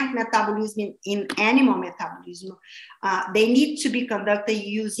plant metabolism, in animal metabolism, they need to be conducted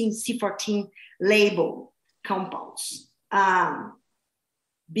using C14 label compounds.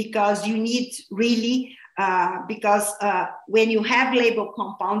 Because you need really, because when you have label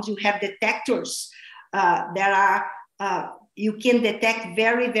compounds, you have detectors that are, you can detect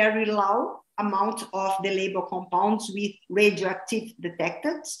very, very low amount of the label compounds with radioactive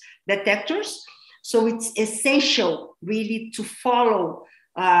detectors. So it's essential really to follow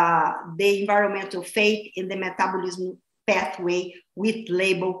the environmental fate in the metabolism pathway with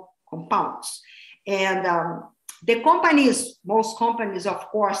labeled compounds. And the companies, most companies, of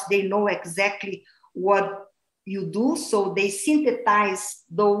course, they know exactly what you do. So they synthesize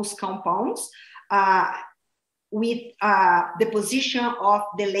those compounds with the position of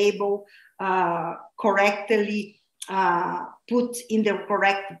the label correctly put in the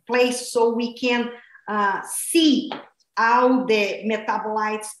correct place, so we can see how the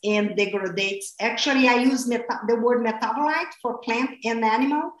metabolites and degradates. Actually, I use the word metabolite for plant and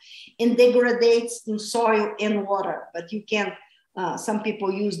animal, and degradates in soil and water. But you can, some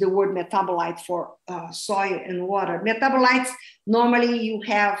people use the word metabolite for soil and water. Metabolites, normally you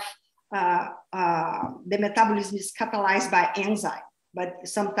have, the metabolism is catalyzed by enzyme, but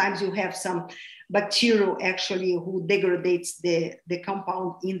sometimes you have some bacterial actually who degrades the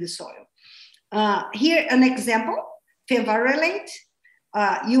compound in the soil. Here, an example, fenvarilate.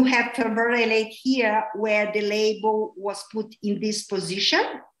 You have fenvarilate here where the label was put in this position.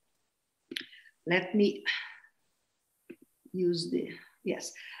 Let me use the,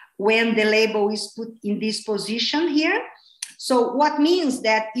 yes. When the label is put in this position here. So what means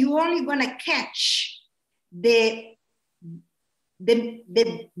that you're only gonna catch the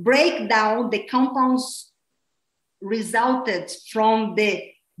breakdown, the compounds resulted from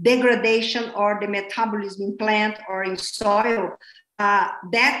the degradation or the metabolism in plant or in soil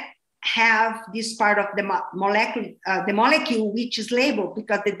that have this part of the molecule which is labeled,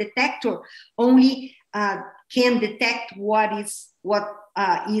 because the detector only can detect what is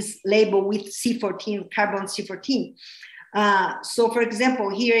labeled with C14, carbon C14. So for example,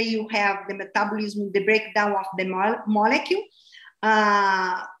 here you have the metabolism, the breakdown of the molecule.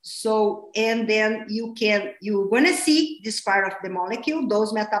 And then you're gonna see this part of the molecule,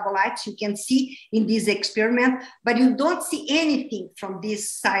 those metabolites you can see in this experiment, but you don't see anything from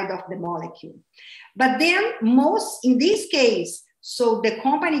this side of the molecule. But then in this case, so the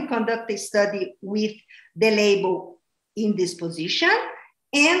company conducted a study with the label in this position,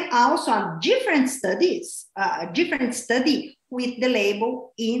 and also on different studies, different study with the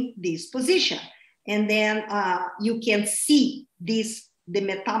label in this position. And then you can see the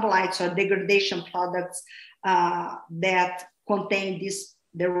metabolites or degradation products that contain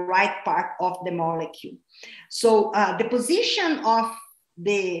the right part of the molecule. So the position of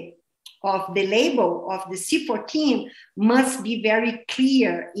the label of the C14 must be very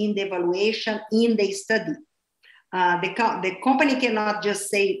clear in the evaluation, in the study. The company cannot just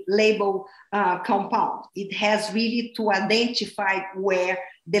say label compound. It has really to identify where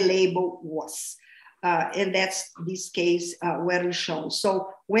the label was. And that's this case where it's shown. So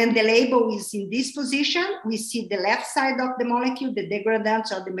when the label is in this position, we see the left side of the molecule, the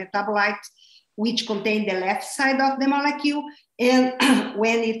degradants or the metabolites, which contain the left side of the molecule. And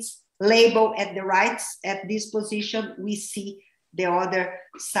when it's labeled at the right, at this position, we see the other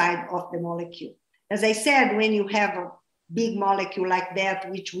side of the molecule. As I said, when you have a big molecule like that,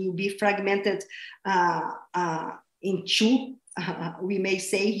 which will be fragmented in two, we may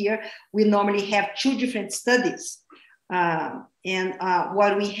say here, we normally have two different studies. And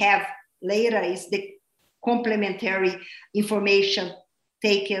what we have later is the complementary information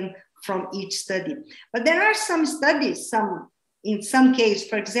taken from each study. But there are some studies, in some case,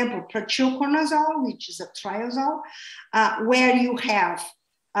 for example, proteoconazole, which is a triazole, where you have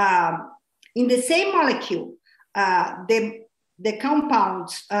in the same molecule, the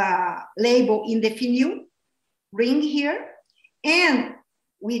compounds labeled in the phenyl ring here, and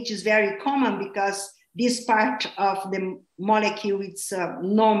which is very common because this part of the molecule is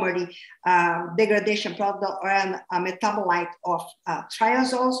normally degradation product or a metabolite of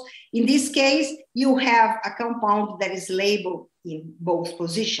triazoles. In this case, you have a compound that is labeled in both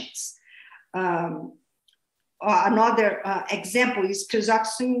positions. Another example is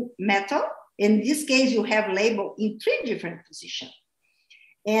chrysotile metal. In this case, you have labeled in 3 different positions.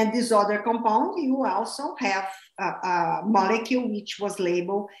 And this other compound, you also have a molecule which was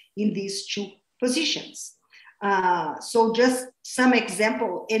labeled in these 2 positions. So just some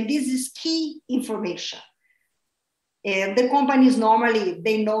example, and this is key information. And the companies normally,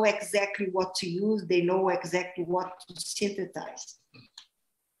 they know exactly what to use, they know exactly what to synthesize.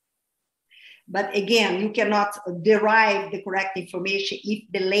 But again, you cannot derive the correct information if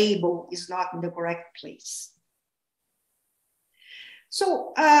the label is not in the correct place.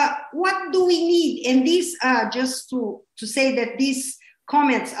 So what do we need? And this, just to say that these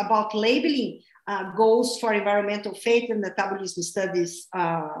comments about labeling goes for environmental fate and metabolism studies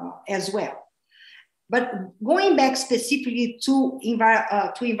as well. But going back specifically to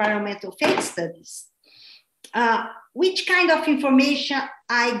environmental fate studies, which kind of information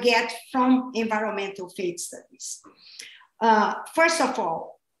I get from environmental fate studies? First of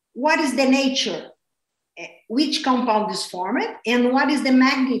all, what is the nature? Which compound is formed, and what is the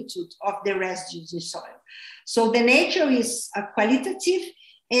magnitude of the residues in soil? So the nature is qualitative,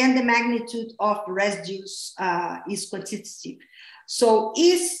 and the magnitude of residues is quantitative. So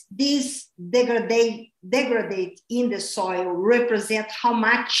is this degradate in the soil represent how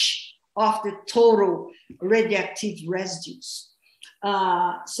much of the total radioactive residues?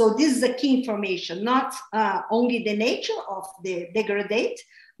 So this is the key information, not only the nature of the degradate,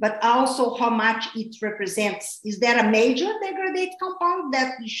 but also how much it represents. Is there a major degradate compound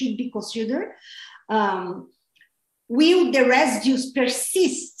that should be considered? Will the residues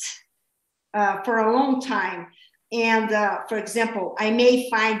persist for a long time? And for example, I may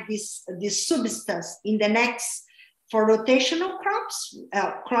find this substance in the next, for rotational crops,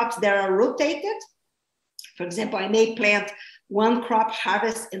 crops that are rotated. For example, I may plant one crop,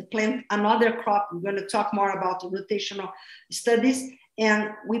 harvest, and plant another crop. We're going to talk more about rotational studies.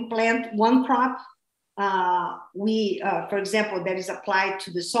 And we plant one crop, for example, that is applied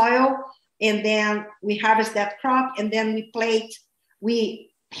to the soil, and then we harvest that crop, and then we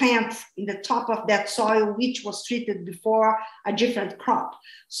plant in the top of that soil, which was treated before, a different crop.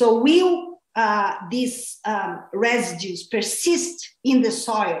 So will these residues persist in the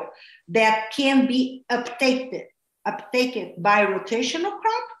soil that can be uptaken by rotational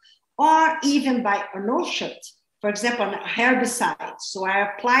crop, or even by an orchard? For example, an herbicide. So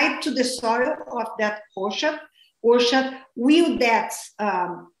I apply it to the soil of that orchard. Will that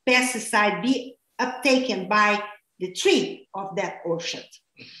pesticide be uptaken by the tree of that orchard?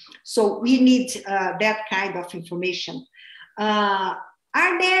 So we need that kind of information. Are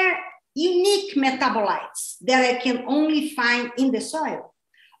there unique metabolites that I can only find in the soil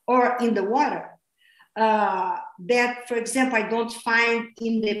or in the water that, for example, I don't find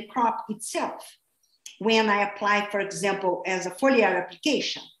in the crop itself when I apply, for example, as a foliar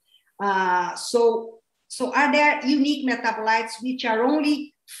application? So are there unique metabolites which are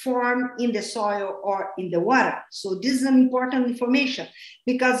only formed in the soil or in the water? So this is an important information,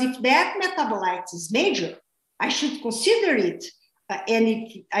 because if that metabolite is major, I should consider it, and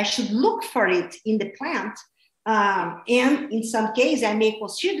I should look for it in the plant. And in some cases, I may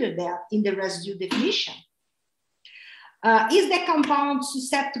consider that in the residue definition. Is the compound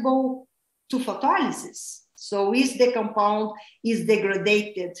susceptible to photolysis? So is the compound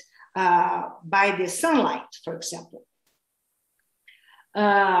degraded by the sunlight, for example?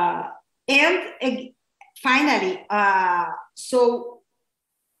 And finally, so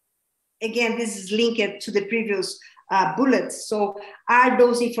again, this is linked to the previous bullets. So are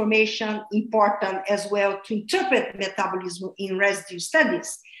those information important as well to interpret metabolism in residue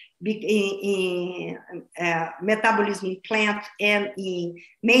studies? In metabolism in plant and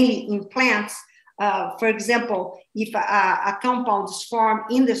mainly in plants. For example, if a compound is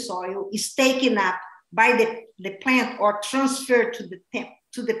formed in the soil, is taken up by the plant or transferred to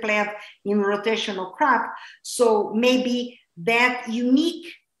the plant in rotational crop. So maybe that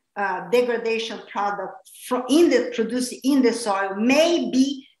unique degradation product produced in the soil may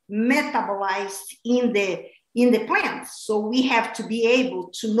be metabolized in the plant. So we have to be able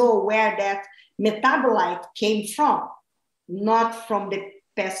to know where that metabolite came from, not from the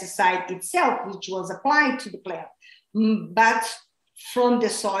pesticide itself, which was applied to the plant, but from the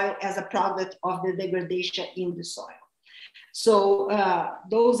soil as a product of the degradation in the soil. So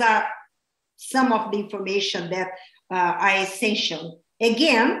those are some of the information that are essential.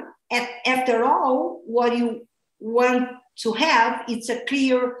 Again, after all, what you want to have, it's a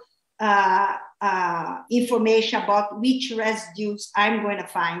clear information about which residues I'm going to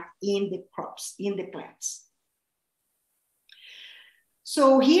find in the crops, in the plants.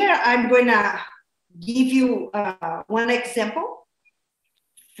 So here I'm going to give you one example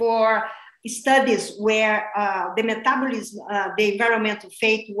for studies where the metabolism, the environmental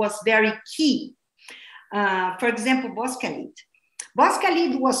fate was very key. For example, boscalid.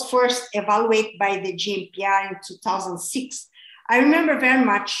 Boscalid was first evaluated by the GMPR in 2006. I remember very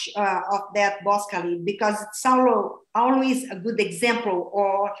much of that boscalid because it's always a good example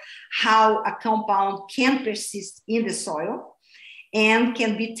of how a compound can persist in the soil and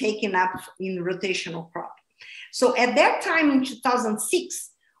can be taken up in rotational crop. So at that time in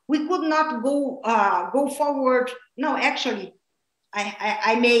 2006, we could not go forward. No, actually,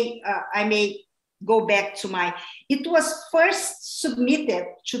 I may go back to it was first submitted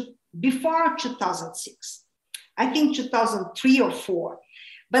before 2006. I think 2003 or 4.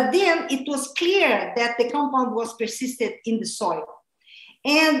 But then it was clear that the compound was persisted in the soil.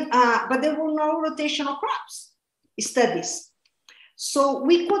 And, but there were no rotational crops studies. So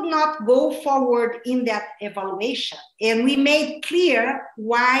we could not go forward in that evaluation. And we made clear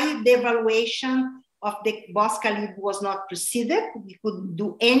why the evaluation of the Boscalid was not proceeded. We couldn't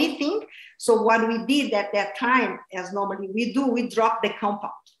do anything. So what we did at that time, as normally we do, we dropped the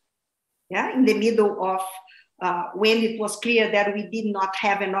compound. Yeah, in the middle of when it was clear that we did not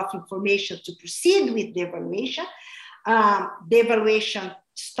have enough information to proceed with the evaluation. The evaluation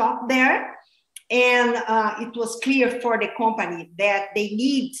stopped there. And it was clear for the company that they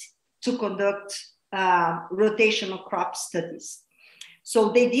need to conduct rotational crop studies.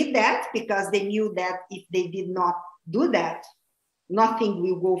 So they did that because they knew that if they did not do that, nothing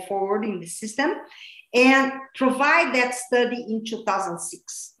will go forward in the system, and provide that study in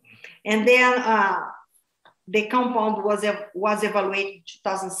 2006. And then the compound was evaluated in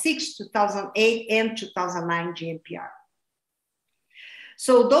 2006, 2008, and 2009 GMPR.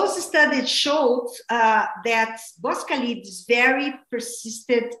 So those studies showed that Boscalid is very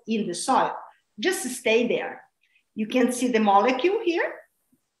persistent in the soil. Just stay there. You can see the molecule here.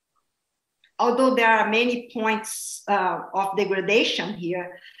 Although there are many points of degradation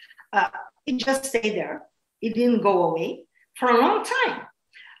here, it just stayed there. It didn't go away for a long time.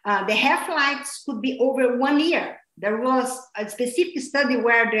 The half-lives could be over 1 year. There was a specific study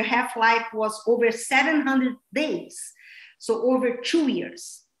where the half-life was over 700 days. So over 2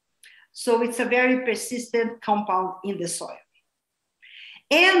 years. So it's a very persistent compound in the soil.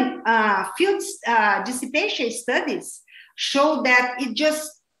 And field dissipation studies show that it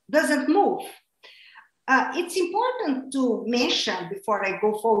just doesn't move. It's important to mention before I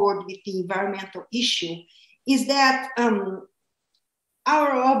go forward with the environmental issue is that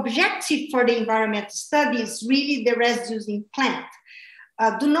our objective for the environmental study is really the residues in plant.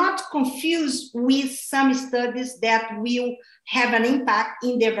 Do not confuse with some studies that will have an impact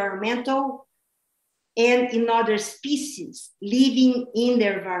in the environmental and in other species living in the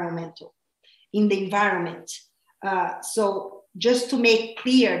environment. So just to make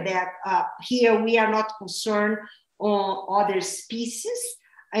clear that here we are not concerned on other species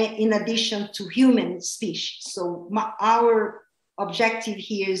in addition to human species. So our objective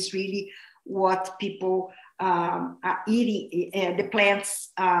here is really what people are eating, the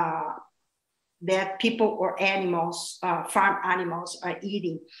plants that people or animals, farm animals are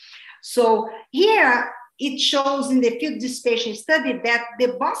eating. So here it shows in the field dissipation study that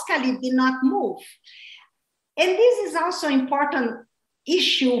the Boscalid did not move. And this is also an important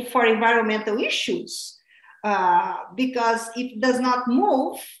issue for environmental issues because if it does not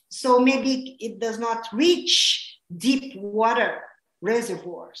move, so maybe it does not reach deep water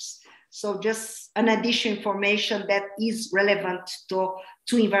reservoirs. So just an additional information that is relevant to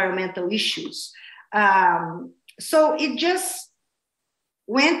environmental issues. So it just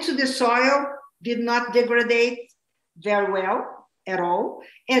went to the soil, did not degrade very well at all,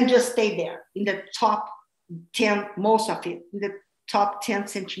 and just stayed there in the top 10, most of it, in the top 10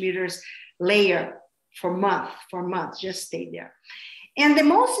 centimeters layer for months, just stayed there. And the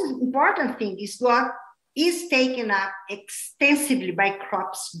most important thing is what is taken up extensively by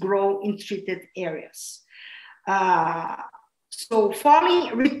crops grown in treated areas. So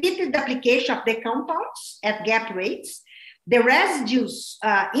following repeated application of the compounds at gap rates, the residues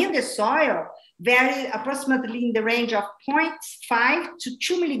in the soil vary approximately in the range of 0.5 to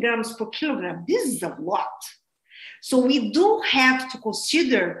 2 milligrams per kilogram. This is a lot. So we do have to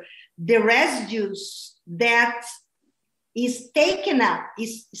consider the residues that is taken up,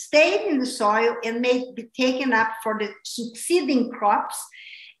 is stayed in the soil and may be taken up for the succeeding crops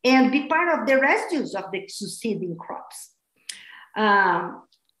and be part of the residues of the succeeding crops.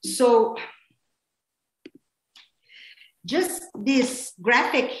 So just this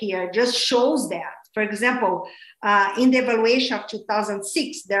graphic here just shows that. For example, in the evaluation of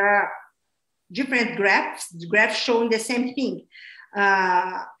 2006, there are different graphs showing the same thing.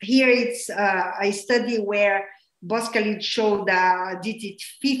 Here it's a study where Boscalid showed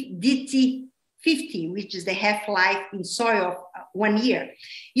DT50, which is the half-life in soil of 1 year.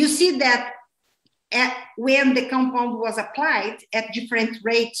 You see that when the compound was applied at different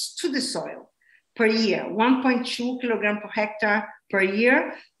rates to the soil per year, 1.2 kilogram per hectare per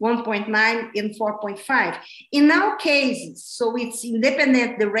year, 1.9 and 4.5. In our cases, so it's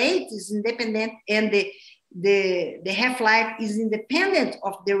independent, the rate is independent and the half-life is independent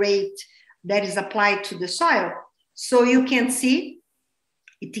of the rate that is applied to the soil. So you can see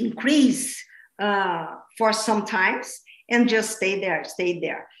it increased for some times and just stay there.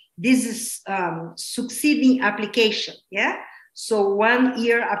 This is succeeding application, yeah? So 1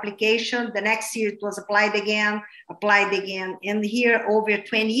 year application, the next year it was applied again, and here over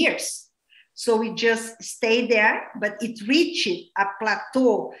 20 years. So it just stayed there, but it reached a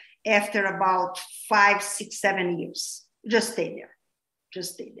plateau after about 5, 6, 7 years. Just stay there.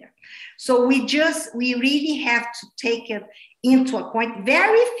 Just stay there. So we really have to take it into account.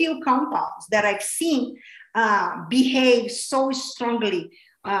 Very few compounds that I've seen behave so strongly,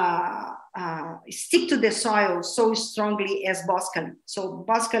 stick to the soil so strongly as boscalid. So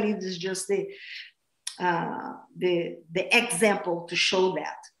boscalid is just the example to show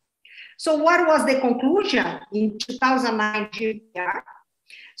that. So what was the conclusion in 2009 GPR?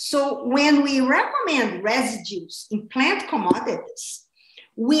 So when we recommend residues in plant commodities,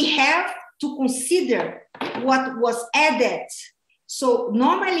 we have to consider what was added. So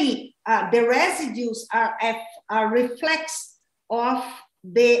normally the residues are a reflex of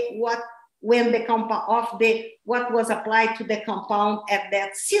what was applied to the compound at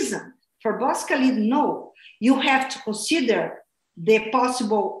that season. For boscalid, no. You have to consider the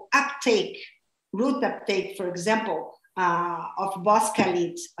possible uptake, root uptake, for example, of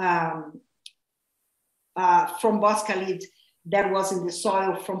boscalid from boscalid that was in the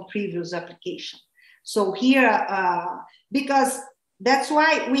soil from previous application. So here, because that's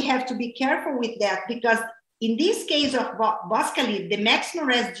why we have to be careful with that, because in this case of boscalid, the maximum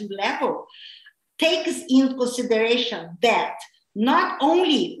residue level takes into consideration that not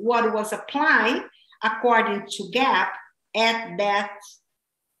only what was applied according to GAP at that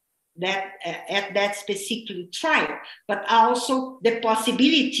specific trial, but also the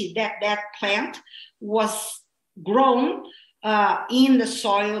possibility that that plant was grown in the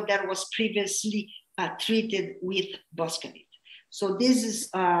soil that was previously treated with boscalid. So this is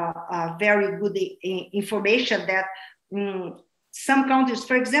very good information that some countries,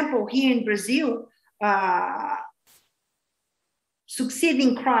 for example, here in Brazil,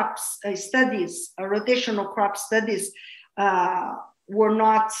 succeeding crops studies, rotational crop studies were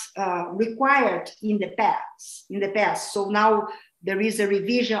not required in the past. So now there is a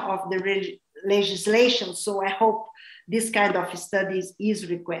revision of the legislation. So I hope this kind of studies is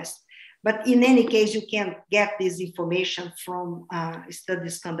requested. But in any case, you can get this information from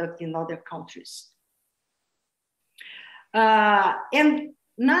studies conducted in other countries. And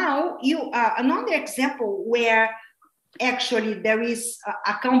now another example where actually there is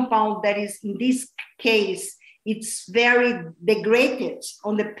a compound that is, in this case, it's very degraded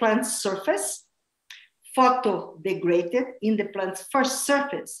on the plant's surface, photo-degraded in the plant's first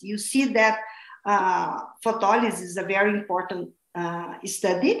surface. You see that photolysis is a very important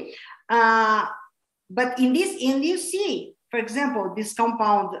study. But in this, you see, for example, this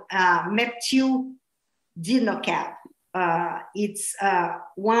compound methyl dinocap. It's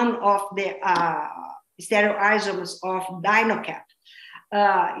one of the stereoisomers of dinocap.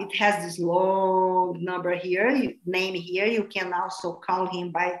 It has this long number here, name here. You can also call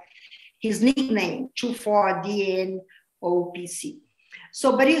him by his nickname, 24-DNOPC.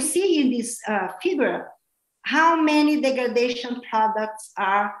 So, but you see in this figure, how many degradation products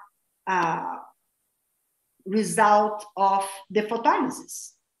are result of the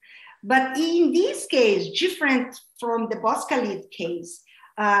photolysis. But in this case, different from the boscalid case,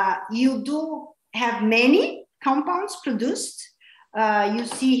 you do have many compounds produced. You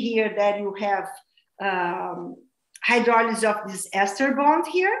see here that you have hydrolysis of this ester bond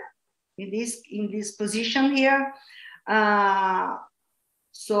here, in this position here.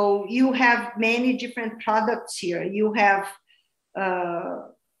 So you have many different products here. You have,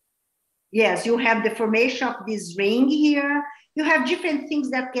 yes, you have the formation of this ring here. You have different things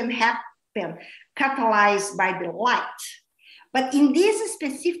that can happen, catalyzed by the light. But in this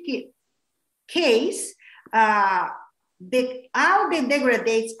specific case, all the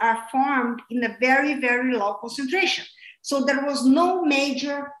degradates are formed in a very, very low concentration. So there was no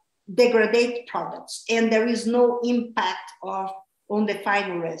major degradate products, and there is no impact on the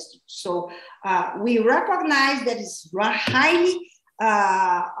final residue. So we recognize that it's highly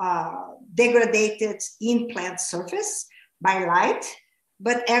degraded in plant surface by light,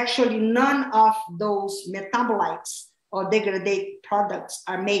 but actually none of those metabolites or degradate products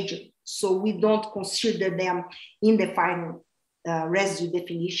are major. So we don't consider them in the final residue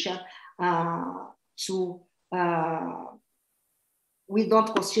definition we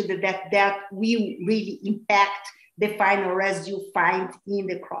don't consider that will really impact the final residue found in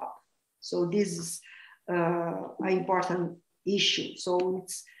the crop. So this is an important issue. So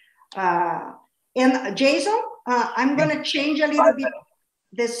it's, and Jason, I'm gonna change a little bit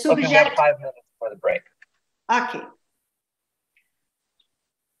the subject. Okay, we have 5 minutes for the break. Okay.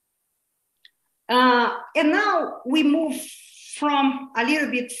 And now we move from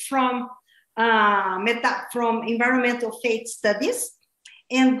environmental fate studies,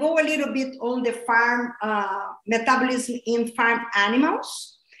 and go a little bit on the farm metabolism in farm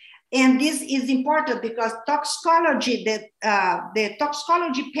animals. And this is important because toxicology, the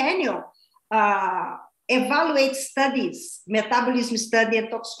toxicology panel evaluates studies, metabolism study and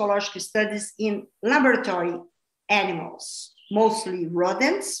toxicological studies in laboratory animals, mostly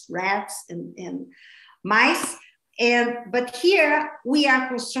rodents, rats, and mice. But here we are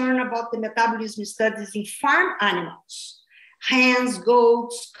concerned about the metabolism studies in farm animals, hens,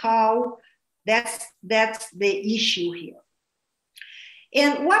 goats, cow. That's the issue here.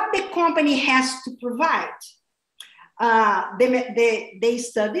 And what the company has to provide, the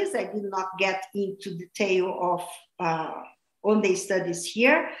studies, I did not get into detail of on the studies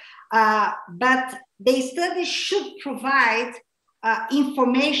here, but the studies should provide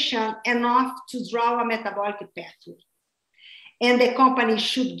information enough to draw a metabolic pathway. And the company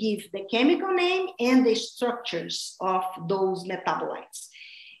should give the chemical name and the structures of those metabolites.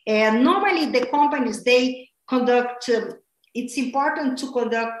 And normally the companies, they conduct, it's important to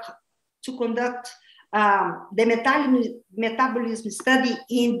conduct the metabolism study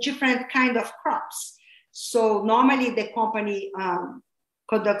in different kind of crops. So normally the company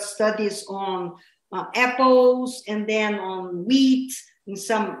conducts studies on apples, and then on wheat, in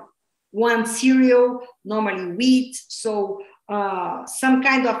one cereal, normally wheat. So some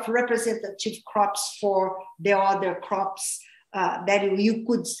kind of representative crops for the other crops that you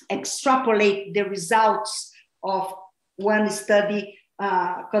could extrapolate the results of one study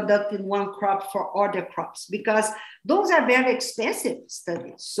conducting one crop for other crops, because those are very expensive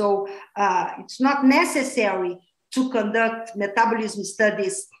studies. So it's not necessary to conduct metabolism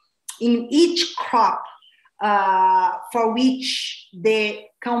studies in each crop for which the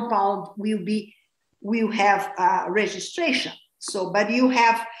compound will have registration. So, but you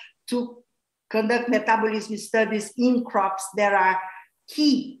have to conduct metabolism studies in crops that are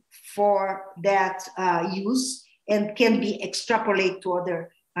key for that use and can be extrapolated to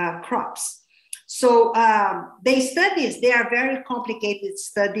other crops. So the studies, they are very complicated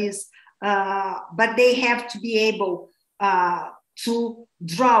studies, but they have to be able to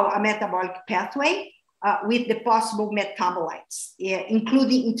draw a metabolic pathway with the possible metabolites,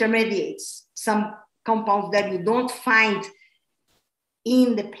 including intermediates, some compounds that you don't find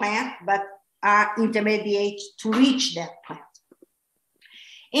in the plant, but are intermediate to reach that plant.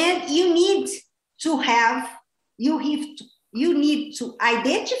 And you need to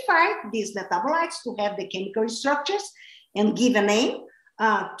identify these metabolites, to have the chemical structures and give a name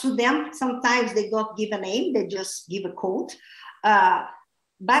to them. Sometimes they don't give a name, they just give a code.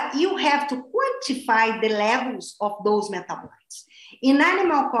 But you have to quantify the levels of those metabolites. In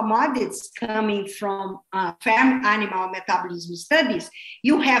animal commodities coming from farm animal metabolism studies,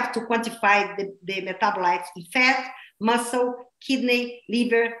 you have to quantify the metabolites in fat, muscle, kidney,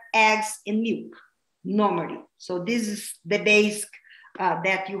 liver, eggs, and milk, normally. So this is the basic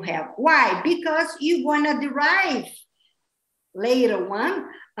that you have. Why? Because you're gonna derive later on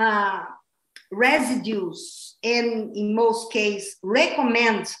residues, and in most cases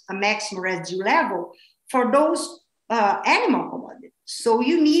recommend a maximum residue level for those animal commodities. So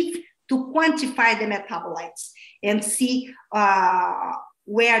you need to quantify the metabolites and see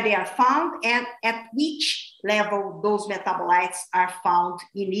where they are found and at which level those metabolites are found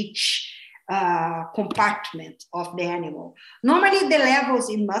in each compartment of the animal. Normally the levels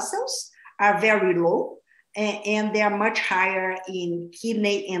in muscles are very low, and they are much higher in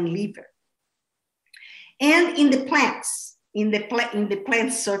kidney and liver. And in the plants, in the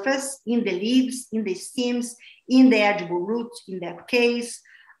plant surface, in the leaves, in the stems, in the edible roots, in that case.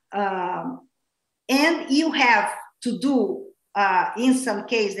 And you have to do, in some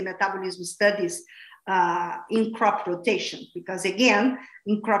cases, the metabolism studies in crop rotation, because again,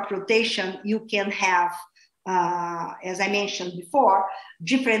 in crop rotation, you can have, as I mentioned before,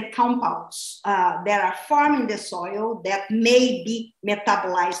 different compounds that are formed in the soil that may be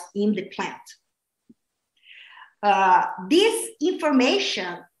metabolized in the plant. This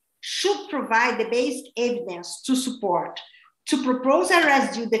information should provide the basic evidence to propose a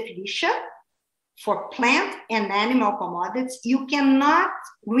residue definition for plant and animal commodities. You cannot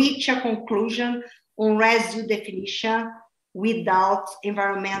reach a conclusion on residue definition without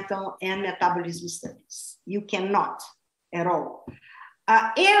environmental and metabolism studies. You cannot at all.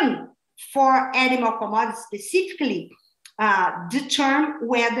 And for animal commodities specifically, determine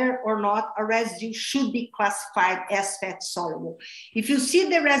whether or not a residue should be classified as fat soluble. If you see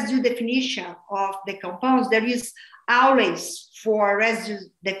the residue definition of the compounds, there is always for residue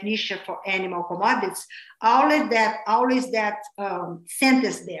definition for animal commodities, always that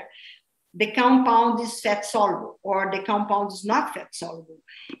sentence there. the compound is fat soluble or the compound is not fat soluble.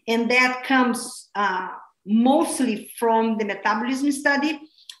 And that comes mostly from the metabolism study,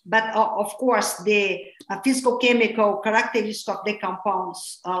 but of course the physical chemical characteristics of the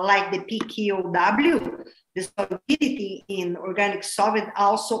compounds like the PKOW, the solubility in organic solvent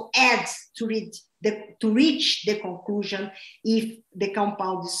also adds to reach the conclusion if the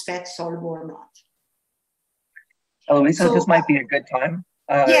compound is fat soluble or not. Eloisa, so, this might be a good time.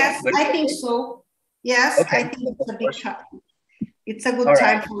 Yes, I think so. Yes, okay. I think it's a big time. It's a good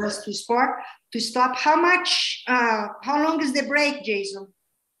time for us to stop. How long is the break, Jason?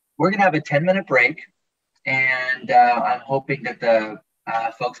 We're gonna have a 10-minute break, and I'm hoping that the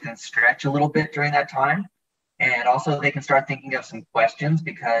folks can stretch a little bit during that time. And also they can start thinking of some questions,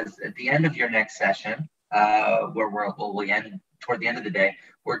 because at the end of your next session, where we'll end toward the end of the day,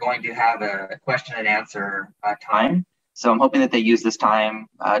 we're going to have a question and answer time. So I'm hoping that they use this time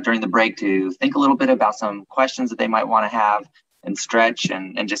during the break to think a little bit about some questions that they might want to have and stretch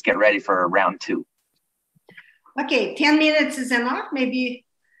and just get ready for round 2. Okay, 10 minutes is enough, maybe.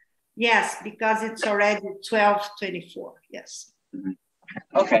 Yes, because it's already 12:24, yes. Mm-hmm.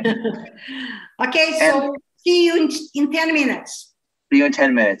 Okay. Okay, so see you in 10 minutes. See you in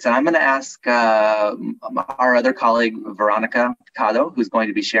 10 minutes. And I'm going to ask our other colleague, Veronica Picado, who's going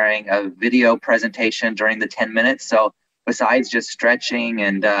to be sharing a video presentation during the 10 minutes. So besides just stretching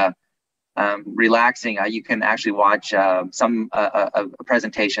and relaxing, you can actually watch a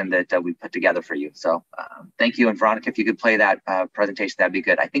presentation that we put together for you. So thank you. And Veronica, if you could play that presentation, that'd be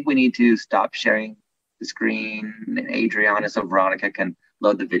good. I think we need to stop sharing the screen, and Adriana, so Veronica can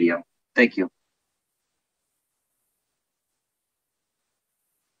load the video. Thank you.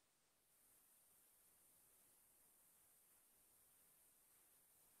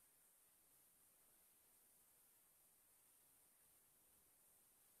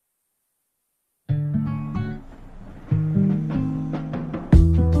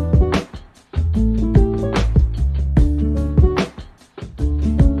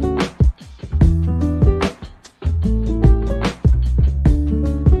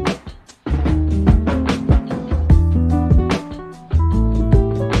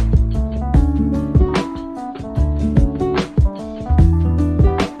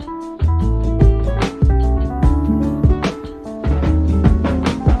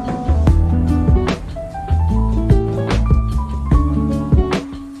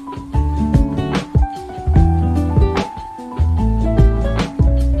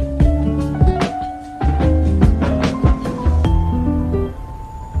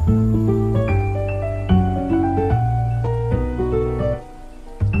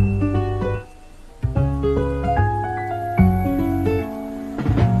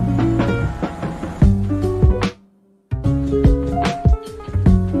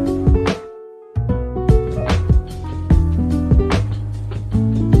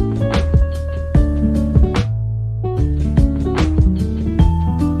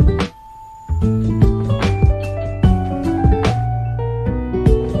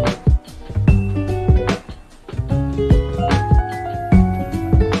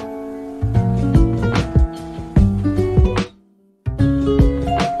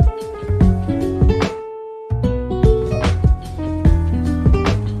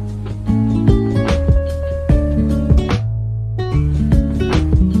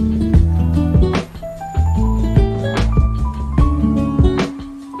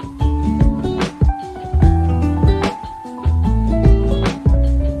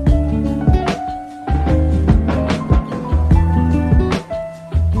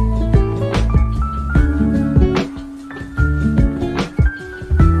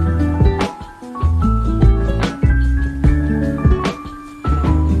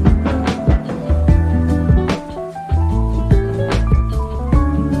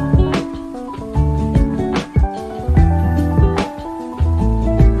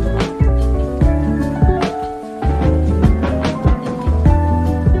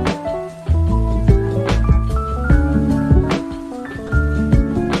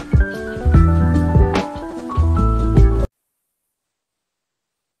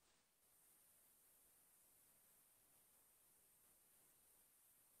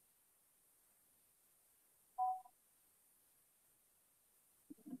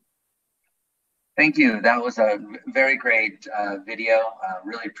 Thank you. That was a very great video.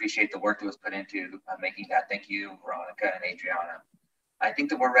 Really appreciate the work that was put into making that. Thank you, Veronica and Adriana. I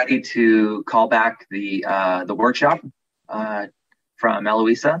think that we're ready to call back the workshop from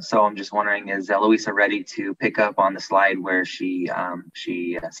Eloisa. So I'm just wondering, is Eloisa ready to pick up on the slide where she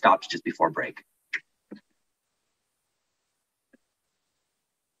stopped just before break?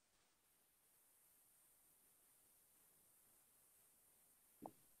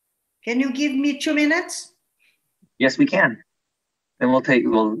 Can you give me 2 minutes? Yes, we can. Then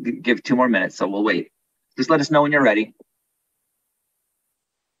we'll give 2 more minutes, so we'll wait. Just let us know when you're ready.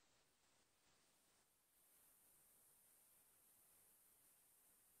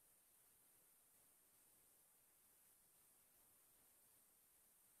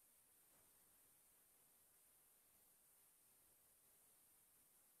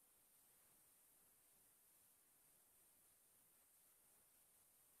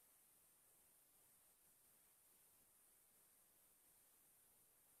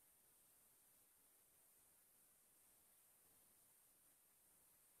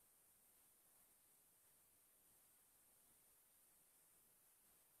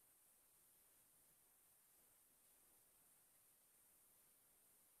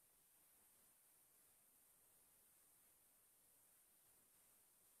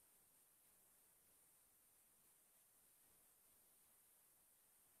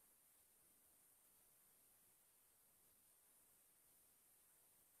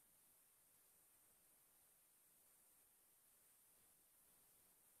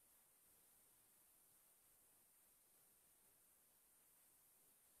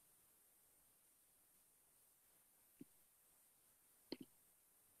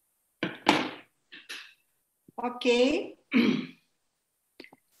 Okay.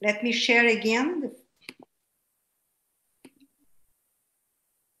 Let me share again.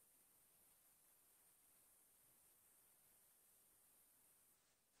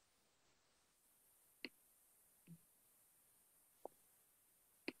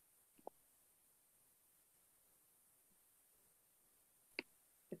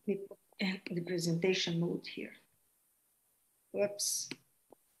 Let me put the presentation mode here. Whoops.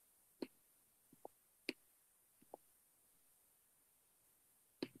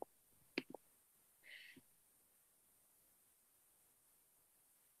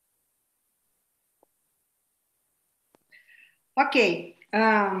 Okay,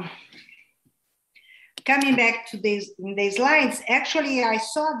 coming back to these slides, actually I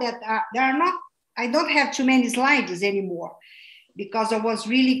saw that I don't have too many slides anymore because I was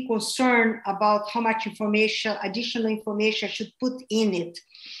really concerned about how much information, additional information I should put in it.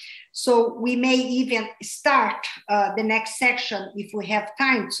 So we may even start the next section if we have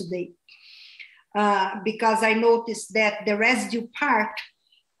time today, because I noticed that the residue part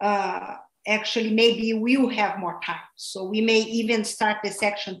actually maybe we'll have more time. So we may even start the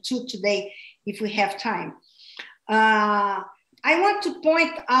section 2 today if we have time. I want to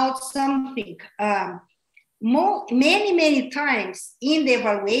point out something. Many times in the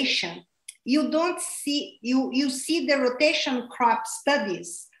evaluation, you don't see, you see the rotation crop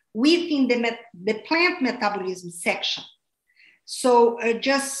studies within the plant metabolism section. So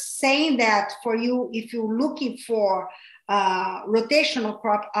just saying that for you, if you're looking for rotational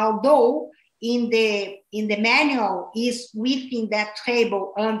crop, although in the manual is within that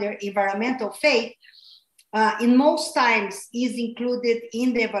table under environmental fate, in most times is included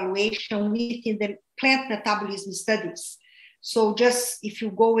in the evaluation within the plant metabolism studies. So just if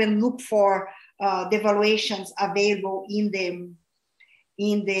you go and look for the evaluations available in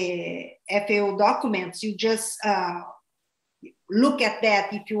the FAO documents, you just look at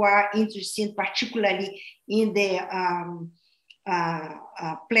that if you are interested particularly in the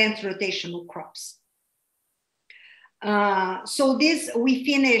plant rotational crops. So we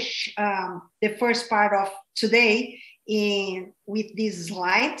finish the first part of today with this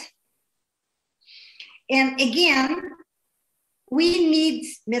slide. And again, we need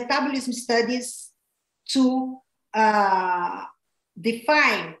metabolism studies to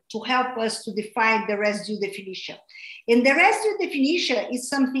help us to define the residue definition. And the residue definition is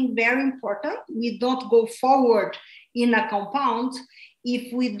something very important. We don't go forward in a compound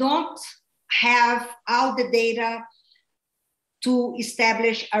if we don't have all the data to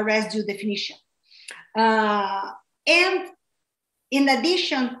establish a residue definition. And in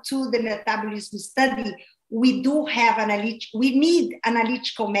addition to the metabolism study, we do have we need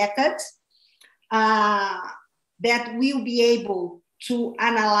analytical methods that will be able to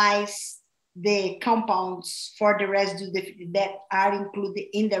analyze the compounds for the residue that are included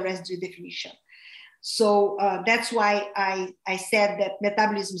in the residue definition. So that's why I said that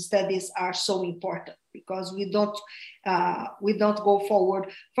metabolism studies are so important, because we don't go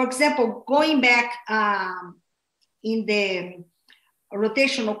forward. For example, going back in the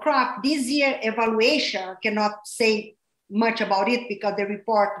rotational crop, this year evaluation, I cannot say much about it because the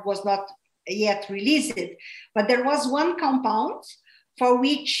report was not yet released, but there was one compound for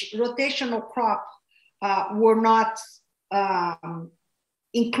which rotational crop were not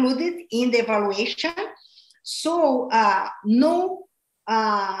included in the evaluation. So no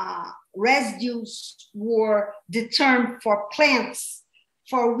residues were determined for plants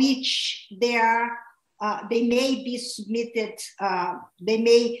for which they may be submitted, they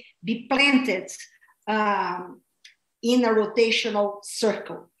may be planted in a rotational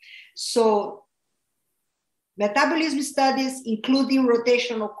circle. So metabolism studies, including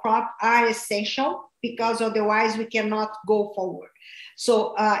rotational crop, are essential because otherwise we cannot go forward.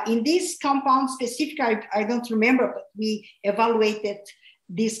 So in this compound specific, I don't remember, but we evaluated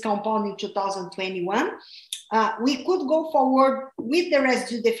this compound in 2021. We could go forward with the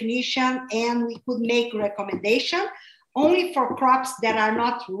residue definition and we could make recommendation only for crops that are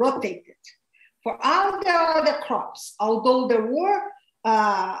not rotated. For all the other crops, although there were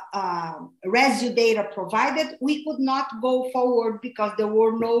residue data provided, we could not go forward because there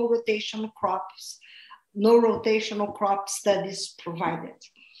were no rotational crop studies provided.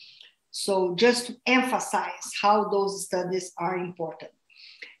 So just to emphasize how those studies are important.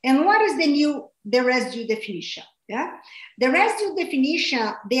 And what is the residue definition? Yeah, the residue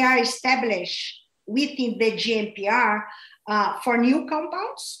definition, they are established within the GMPR for new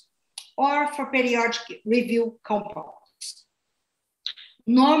compounds or for periodic review compounds.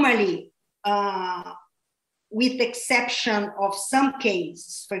 Normally, with exception of some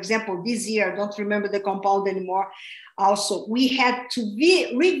cases, for example, this year, I don't remember the compound anymore. Also, we had to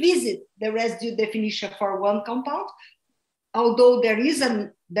revisit the residue definition for one compound, although there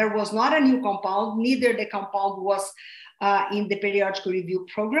was not a new compound, neither the compound was in the periodic review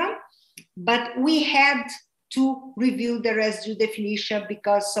program, but we had to review the residue definition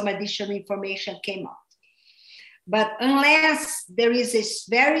because some additional information came out. But unless there is a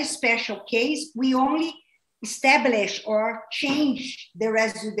very special case, we only establish or change the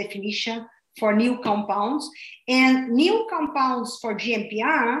residue definition for new compounds. And new compounds for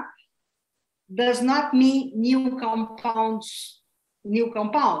GMPR does not mean new compounds.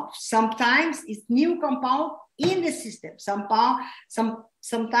 Sometimes it's new compound in the system. Sometimes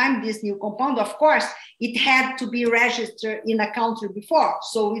this new compound, of course, it had to be registered in a country before.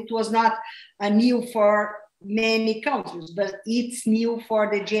 So it was not a new for many countries, but it's new for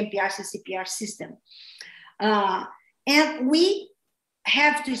the GMPR CCPR system. And we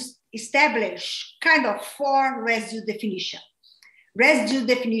have to establish kind of 4 residue definition. Residue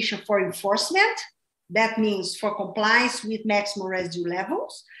definition for enforcement, that means for compliance with maximum residue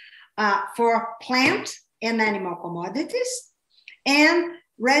levels, for plant and animal commodities, and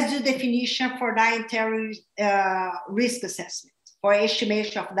residue definition for dietary risk assessment, for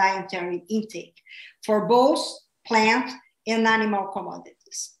estimation of dietary intake, for both plant and animal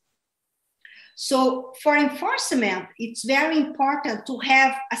commodities. So for enforcement, it's very important to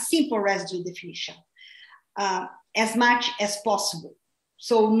have a simple residue definition as much as possible.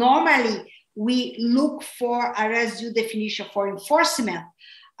 So normally we look for a residue definition for enforcement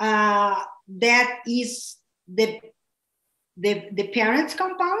that is the parent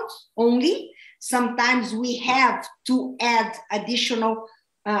compound only. Sometimes we have to add additional,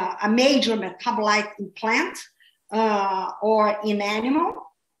 a major metabolite in plant or in animal,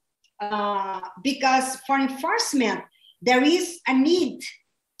 because for enforcement, there is a need.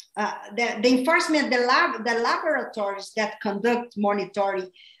 The enforcement, the laboratories that conduct monitoring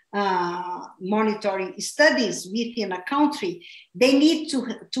studies within a country, they need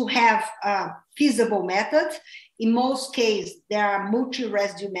to have feasible methods. In most cases, there are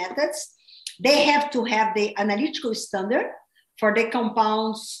multi-residue methods. They have to have the analytical standard for the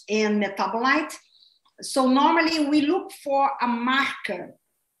compounds and metabolite. So normally we look for a marker.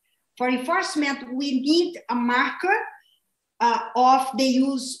 For enforcement, we need a marker of the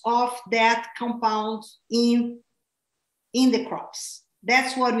use of that compound in the crops.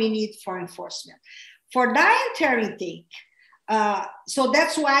 That's what we need for enforcement. For dietary intake, so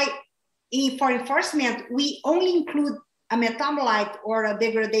that's why for enforcement, we only include a metabolite or a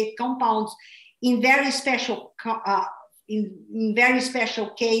degraded compound in very special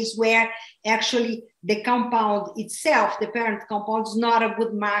case where actually the compound itself, the parent compound, is not a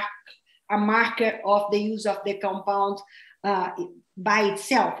good marker of the use of the compound by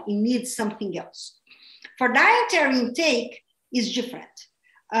itself. It needs something else. For dietary intake, is different.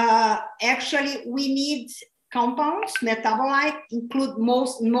 Actually, we need compounds, metabolite, include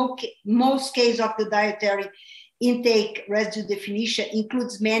most cases of the dietary intake residue definition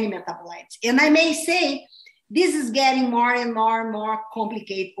includes many metabolites. And I may say, this is getting more and more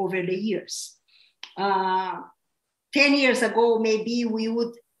complicated over the years. 10 years ago, maybe we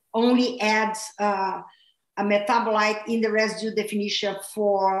would only add a metabolite in the residue definition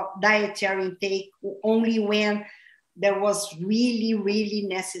for dietary intake only when there was really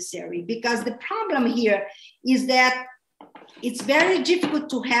necessary. Because the problem here is that it's very difficult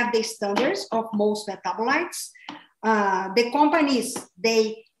to have the standards of most metabolites. The companies,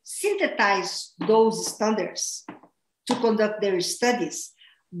 they synthesize those standards to conduct their studies,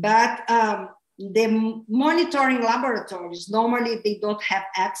 but the monitoring laboratories, normally they don't have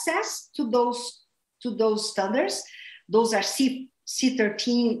access to those standards. Those are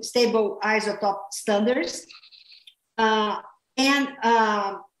C13 stable isotope standards. And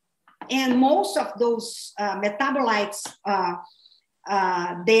most of those metabolites,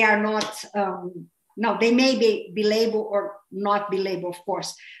 they are not, no, they may be labeled or not be labeled, of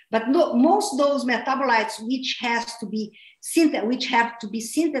course, but no, most of those metabolites which have to be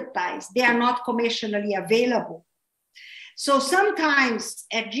synthesized, they are not commercially available. So sometimes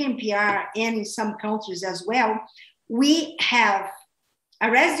at GMPR and in some countries as well, we have a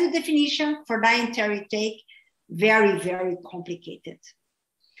residue definition for dietary intake, very, very complicated.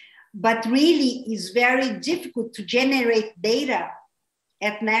 But really it's very difficult to generate data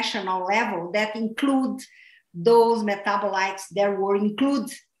at national level that include those metabolites that were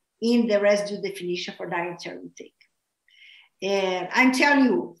included in the residue definition for dietary intake. And I'm telling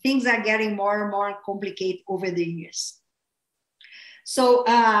you, things are getting more and more complicated over the years. So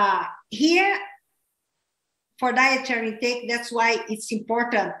here for dietary intake, that's why it's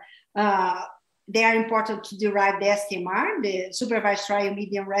important. They are important to derive the STMR, the supervised trial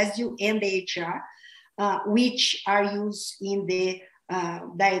medium residue, and the HR, which are used in the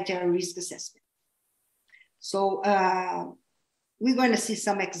dietary risk assessment. So we're going to see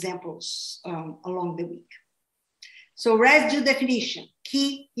some examples along the week. So residue definition,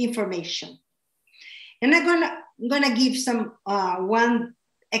 key information. And I'm gonna give some one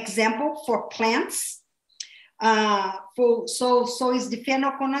example for plants. So is the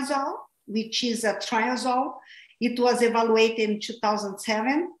phenoconazole, which is a triazole. It was evaluated in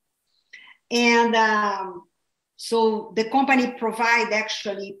 2007. And so the company provide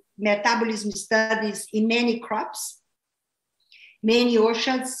actually metabolism studies in many crops, many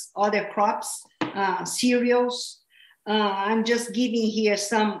orchards, other crops, cereals. I'm just giving here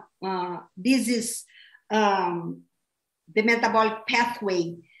some, this is the metabolic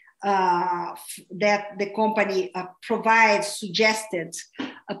pathway that the company provides, suggested,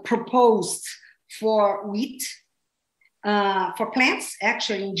 proposed for wheat, for plants,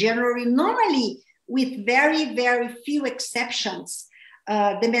 actually in general, normally with very, very few exceptions.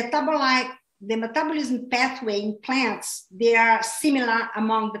 The metabolism pathway in plants, they are similar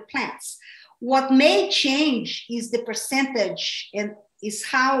among the plants. What may change is the percentage and is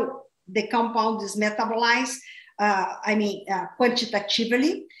how the compound is metabolized,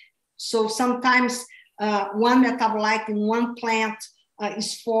 quantitatively. So sometimes one metabolite in one plant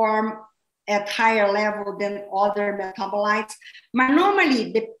is formed at higher level than other metabolites. But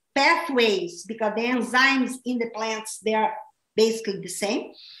normally the pathways, because the enzymes in the plants, they are basically the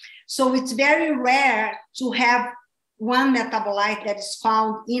same. So it's very rare to have one metabolite that is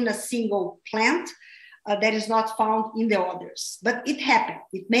found in a single plant that is not found in the others. But it happened,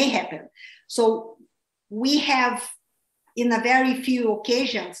 it may happen. So we have, in a very few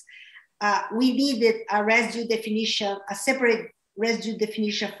occasions, we needed a residue definition, a separate residue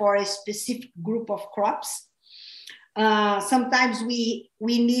definition for a specific group of crops. Sometimes we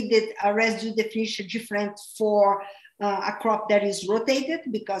needed a residue definition different for a crop that is rotated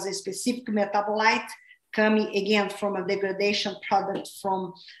because a specific metabolite coming again from a degradation product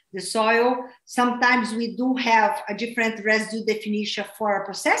from the soil. Sometimes we do have a different residue definition for a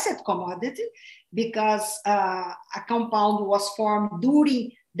processed commodity because a compound was formed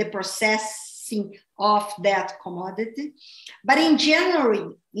during the processing of that commodity. But in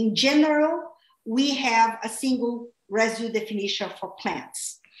general, we have a single residue definition for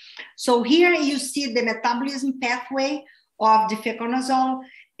plants. So here you see the metabolism pathway of difeconazole.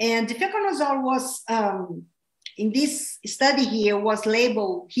 And difeconazole was, in this study here, was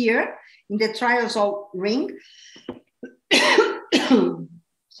labeled here in the triazole ring.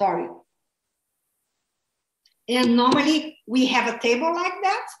 Sorry. And normally we have a table like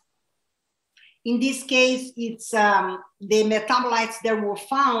that. In this case, it's the metabolites that were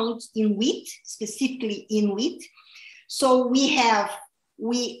found in wheat, specifically in wheat. So we have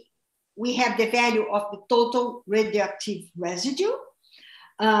the value of the total radioactive residue.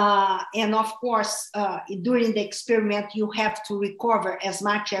 And of course, during the experiment, you have to recover as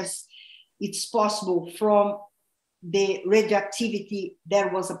much as it's possible from the radioactivity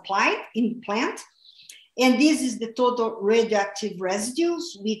that was applied in plant. And this is the total radioactive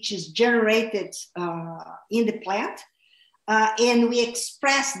residues, which is generated in the plant. And we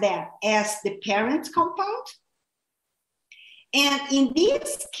express that as the parent compound. And in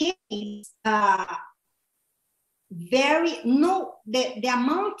this case, the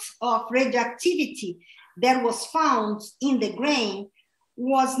amount of radioactivity that was found in the grain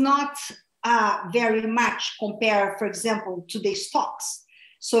was not very much compared, for example, to the stalks.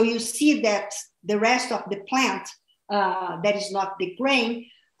 So you see that the rest of the plant, that is not the grain,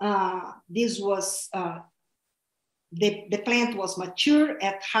 this was, the plant was mature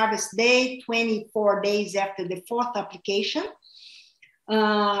at harvest day, 24 days after the 4th application.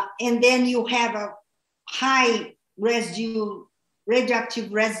 And then you have a high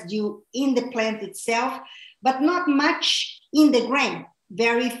radioactive residue in the plant itself, but not much in the grain,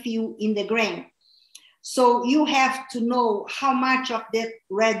 very few in the grain. So you have to know how much of that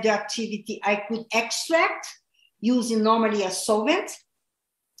radioactivity I could extract using normally a solvent,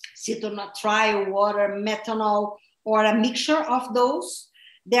 citronitrile, water, methanol, or a mixture of those.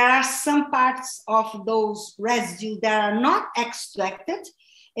 There are some parts of those residues that are not extracted.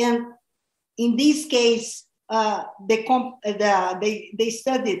 And in this case, they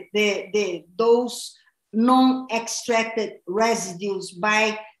studied those non-extracted residues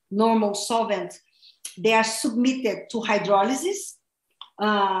by normal solvent. They are submitted to hydrolysis,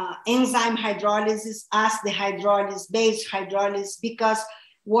 enzyme hydrolysis, acid hydrolysis, base hydrolysis, because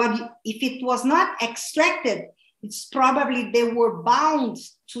if it was not extracted, it's probably they were bound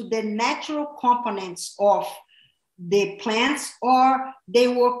to the natural components of the plants, or they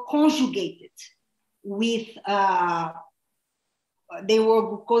were conjugated with they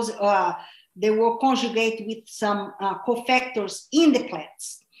were conjugated with some cofactors in the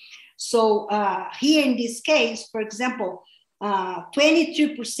plants. So here in this case, for example,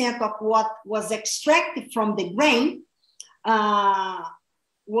 22% of what was extracted from the grain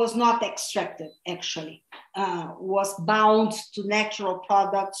was not extracted, actually, was bound to natural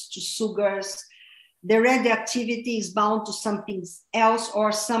products, to sugars. The radioactivity is bound to something else,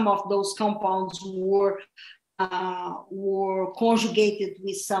 or some of those compounds were conjugated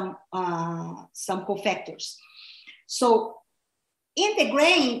with some cofactors. So in the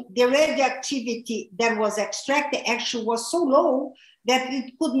grain, the radioactivity that was extracted actually was so low that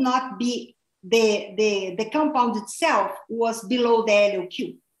it could not be, the compound itself was below the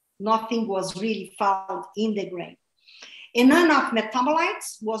LOQ. Nothing was really found in the grain. And none of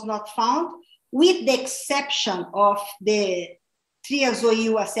metabolites was not found, with the exception of the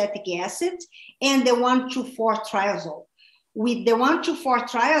triazoyl acetic acid and the 1,2,4-triazole. With the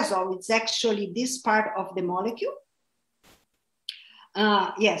 1,2,4-triazole, it's actually this part of the molecule.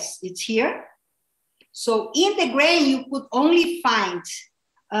 Yes, it's here. So in the grain, you could only find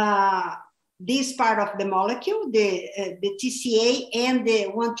this part of the molecule, the TCA and the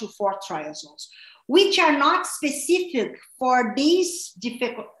 1,2,4-triazoles, which are not specific for these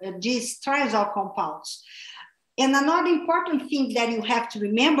triazole compounds. And another important thing that you have to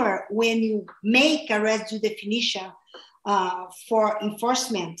remember when you make a residue definition for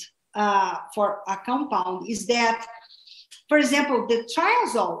enforcement for a compound is that, for example, the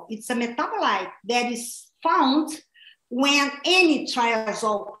triazole, it's a metabolite that is found when any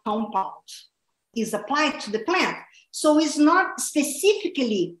triazole compound is applied to the plant. So it's not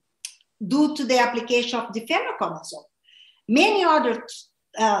specifically due to the application of difenoconazole. Many other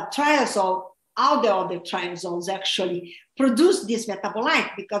triazole, all the other triazoles actually produce this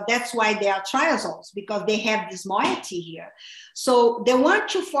metabolite, because that's why they are triazoles, because they have this moiety here. So the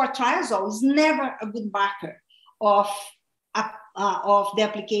 1,2,4-triazole is never a good marker of the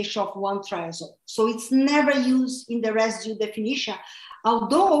application of one triazole. So it's never used in the residue definition,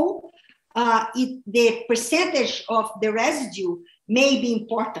 although the percentage of the residue may be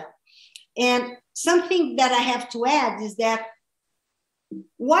important. And something that I have to add is that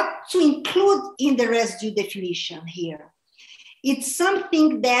what to include in the residue definition here. It's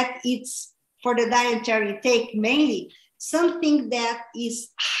something that it's, for the dietary intake mainly, something that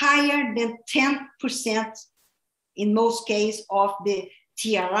is higher than 10% in most cases of the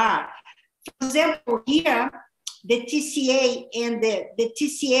TRR. For example, here, the TCA and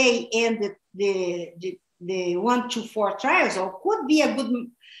the 1,2,4-triazole could be a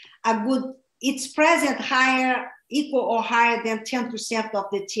good, it's present higher, equal or higher than 10% of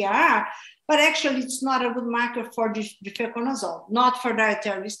the TRR, but actually it's not a good marker for difenoconazole, not for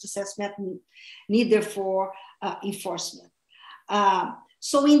dietary risk assessment, neither for enforcement.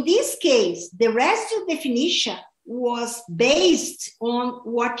 So in this case, the residue definition was based on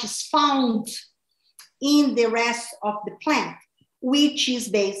what is found in the rest of the plant, which is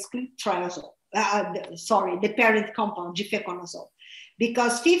basically triazole, the parent compound, difenoconazole.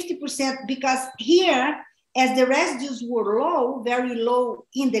 Because 50%, because here, as the residues were low, very low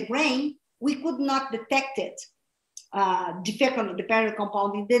in the grain, we could not detect it, the parent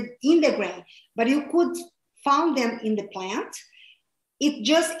compound in the grain, but you could found them in the plant, it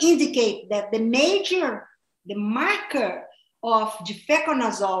just indicates that the marker of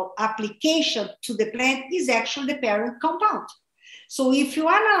difeconazole application to the plant is actually the parent compound. So if you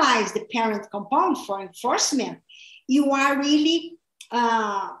analyze the parent compound for enforcement, you are really,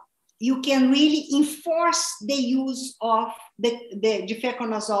 you can really enforce the use of the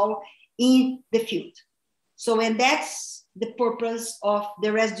difeconazole in the field. So, and that's the purpose of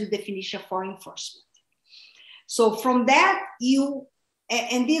the residue definition for enforcement. So from that,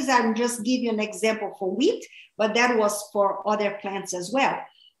 and these I'm just giving you an example for wheat, but that was for other plants as well.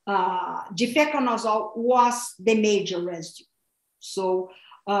 Difeconazole was the major residue. So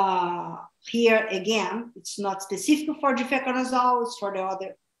here again, it's not specific for difeconazole, it's for the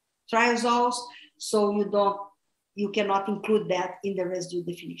other triazoles. So you cannot include that in the residue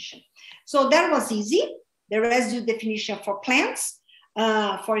definition. So that was easy. The residue definition for plants,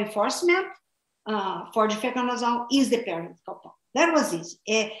 for enforcement, for difeconazole is the parent compound. That was easy.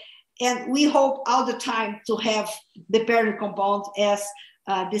 And we hope all the time to have the parent compound as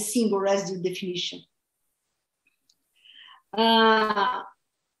the single residue definition. And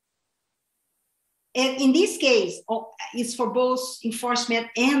in this case, it's for both enforcement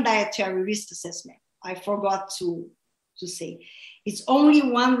and dietary risk assessment. I forgot to say. It's only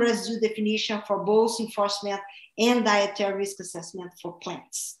one residue definition for both enforcement and dietary risk assessment for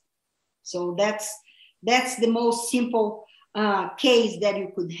plants. So that's the most simple case that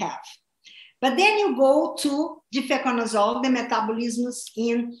you could have. But then you go to difeconazole, the metabolisms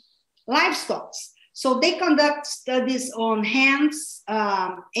in livestock. So they conduct studies on hens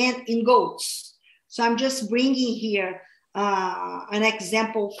and in goats. So I'm just bringing here an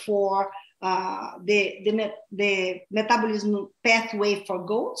example for the metabolism pathway for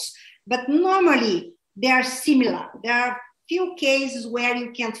goats, but normally they are similar. There are few cases where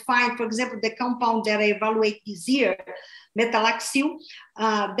you can find, for example, the compound that I evaluate this year, metalaxyl.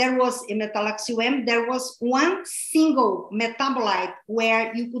 There was a metalaxyl M. There was one single metabolite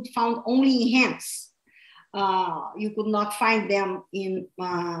where you could find only in hens. You could not find them in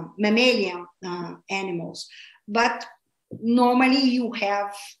mammalian animals. But normally you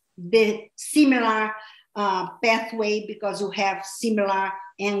have the similar pathway because you have similar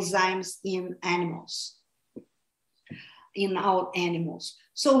enzymes in animals, in our animals.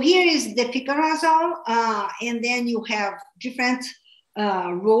 So here is the difeconazole, and then you have different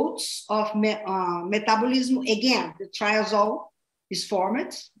routes of metabolism. Again, the triazole is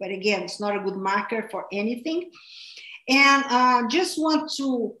formed, but again, it's not a good marker for anything. And just want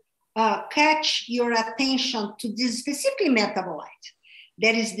to catch your attention to this specific metabolite.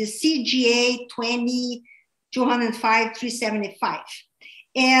 That is the CGA 20-205-375.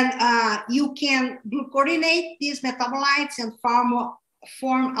 And you can glucuronate these metabolites and form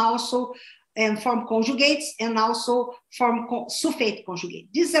also, and form conjugates and also form sulfate conjugate.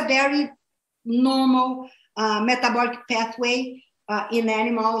 This is a very normal metabolic pathway in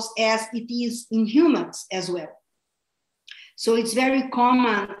animals as it is in humans as well. So it's very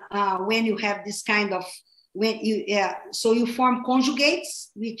common when you have this kind of, so you form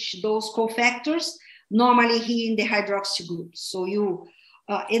conjugates, which those cofactors, normally here in the hydroxy group. So you,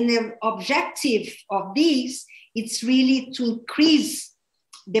 and the objective of these, it's really to increase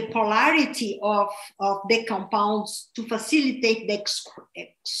the polarity of the compounds to facilitate the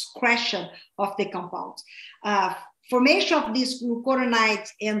excretion of the compounds. Formation of these glucuronide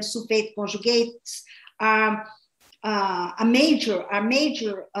and sulfate conjugates are a major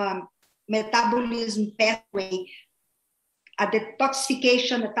metabolism pathway, a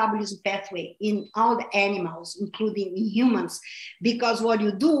detoxification metabolism pathway in all the animals, including in humans, because what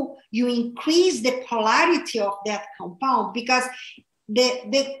you do, you increase the polarity of that compound, because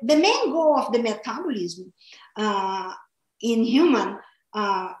the main goal of the metabolism in human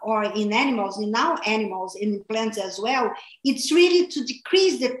or in animals, in our animals, in plants as well, it's really to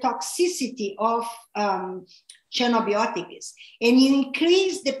decrease the toxicity of xenobiotics, and you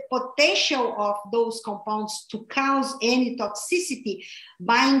increase the potential of those compounds to cause any toxicity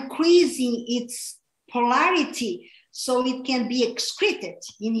by increasing its polarity so it can be excreted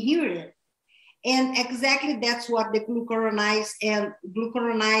in urine. And exactly that's what the glucuronide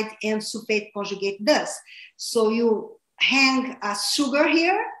and sulfate conjugate does. So you hang a sugar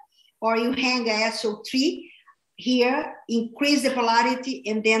here, or you hang a SO3 here, increase the polarity,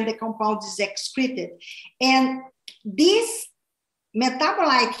 and then the compound is excreted. And this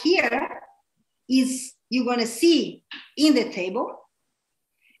metabolite here is, you're gonna see in the table,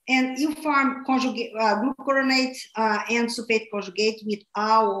 and you form conjugate, glucuronate and sulfate conjugate with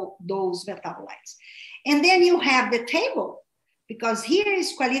all those metabolites. And then you have the table, because here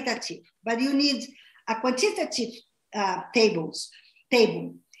is qualitative, but you need a quantitative table.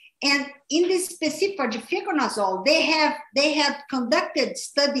 And in this specific for difenoconazole, they have conducted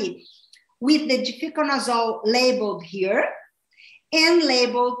study with the difenoconazole labeled here and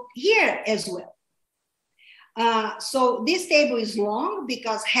labeled here as well. So this table is long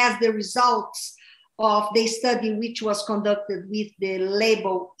because has the results of the study which was conducted with the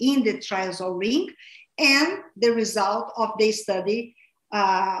label in the triazole ring and the result of the study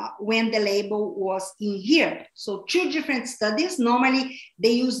when the label was in here. So two different studies. Normally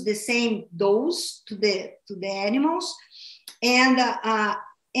they use the same dose to the animals, and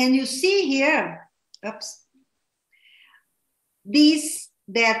you see here, oops,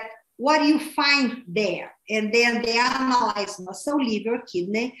 that what you find there, and then they analyze muscle, liver,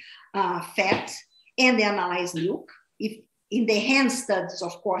 kidney, fat, and they analyze milk. If in the hand studies,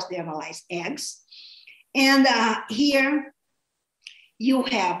 of course, they analyze eggs, and here. You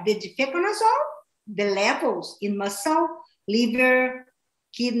have the difenoconazole, the levels in muscle, liver,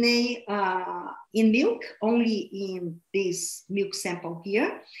 kidney, in milk, only in this milk sample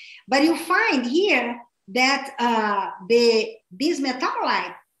here. But you find here that this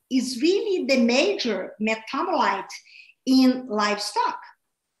metabolite is really the major metabolite in livestock,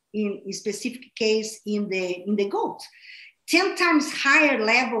 in specific case in the goat, 10 times higher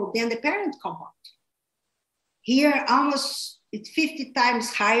level than the parent compound. Here, almost it's 50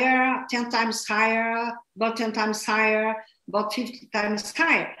 times higher, 10 times higher, about 10 times higher, about 50 times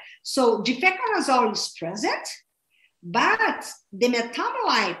higher. So difenoconazole is present, but the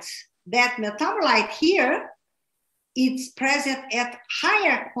metabolite, that metabolite here, it's present at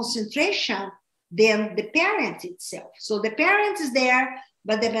higher concentration than the parent itself. So the parent is there,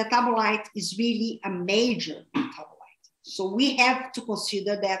 but the metabolite is really a major metabolite. So we have to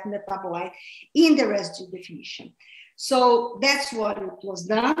consider that metabolite in the residue definition. So that's what it was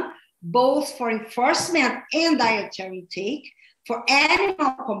done, both for enforcement and dietary intake, for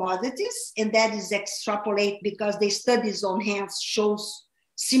animal commodities, and that is extrapolate because the studies on hands shows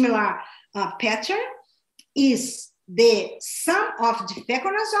similar pattern, is the sum of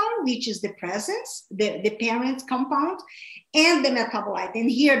difenoconazole, which is the presence, the parent compound, and the metabolite. And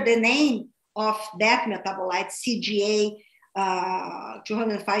here the name of that metabolite, CGA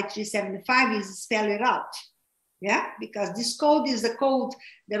 205-375, is spelled out. Yeah, because this code is the code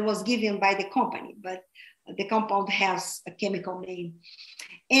that was given by the company, but the compound has a chemical name.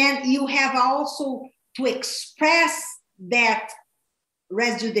 And you have also to express that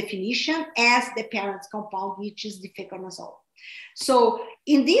residue definition as the parent compound, which is difenoconazole. So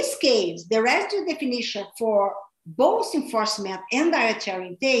in this case, the residue definition for both enforcement and dietary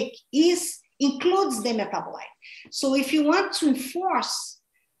intake includes the metabolite. So if you want to enforce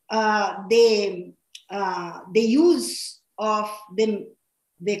the use of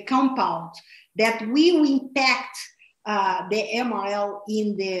the compound that will impact the MRL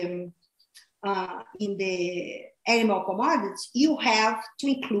in the animal commodities, you have to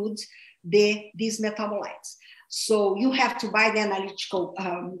include these metabolites. So you have to buy the analytical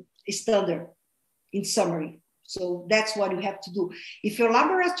standard in summary. So that's what you have to do. If your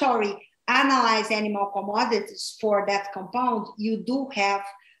laboratory analyze animal commodities for that compound, you do have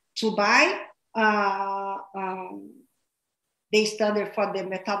to buy the standard for the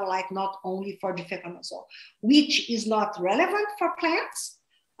metabolite, not only for difenoconazole, which is not relevant for plants,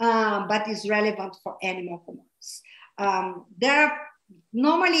 but is relevant for animal commodities. There are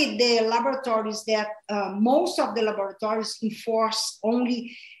normally the laboratories that most of the laboratories enforce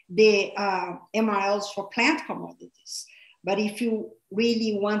only the MRLs for plant commodities. But if you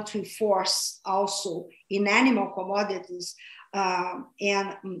really want to enforce also in animal commodities,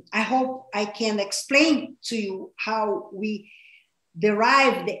 and I hope I can explain to you how we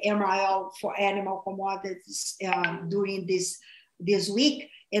derive the MRL for animal commodities during this week,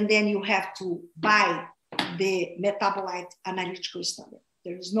 and then you have to buy the metabolite analytical standard.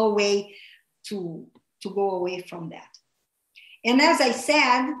 There is no way to go away from that. And as I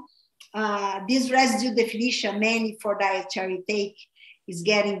said, this residue definition, mainly for dietary intake, is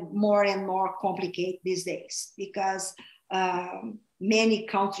getting more and more complicated these days because many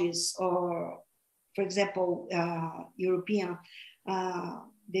countries, or for example, the European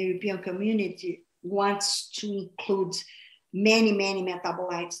community wants to include many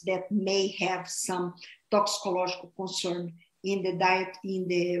metabolites that may have some toxicological concern in the diet, in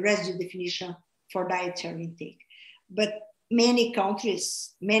the residue definition for dietary intake. But many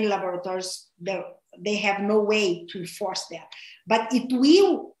countries, many laboratories, they have no way to enforce that. But it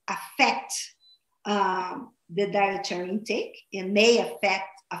will affect the dietary intake and may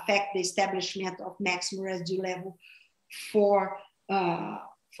affect the establishment of maximum residue level for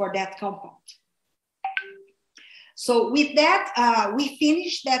that compound. So with that, we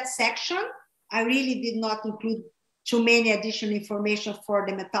finished that section. I really did not include too many additional information for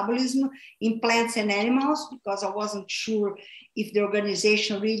the metabolism in plants and animals because I wasn't sure if the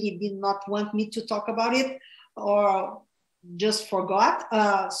organization really did not want me to talk about it or just forgot.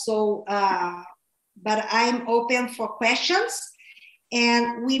 But I'm open for questions,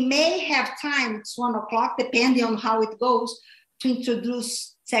 and we may have time, it's 1 o'clock, depending on how it goes, to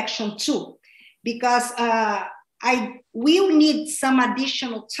introduce section 2, because I will need some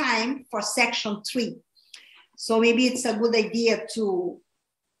additional time for section 3. So maybe it's a good idea to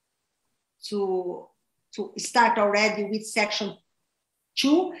start already with section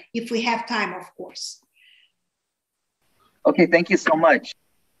 2, if we have time, of course. Okay, thank you so much.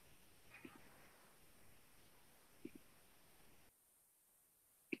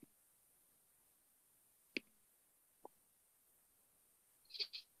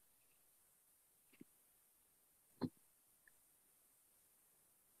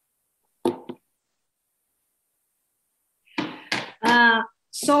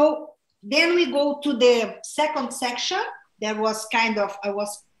 So then we go to the second section. That was I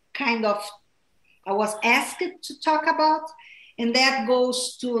was asked to talk about, and that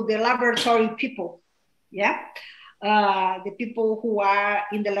goes to the laboratory people. Yeah, the people who are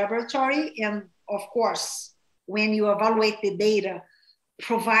in the laboratory, and of course, when you evaluate the data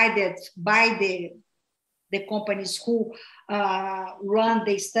provided by the companies who run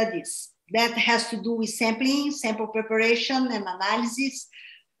the studies. That has to do with sampling, sample preparation and analysis,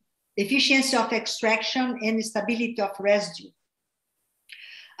 efficiency of extraction, and stability of residue.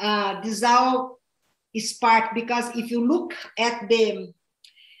 This all is part, because if you look at the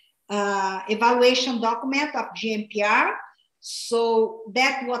evaluation document of GMPR, so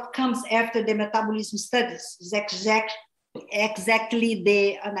that what comes after the metabolism studies is exactly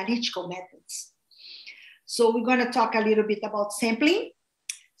the analytical methods. So we're going to talk a little bit about sampling,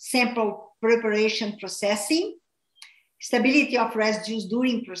 sample preparation processing, stability of residues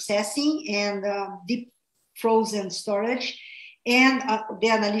during processing, and deep frozen storage, and the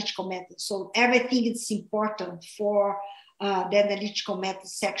analytical method. So everything is important for the analytical method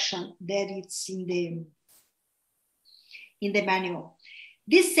section that it's in the manual.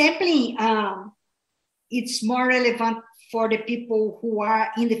 This sampling, it's more relevant for the people who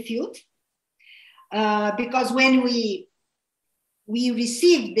are in the field, because when we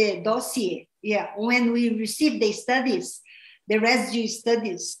receive the dossier, when we receive the studies, the residue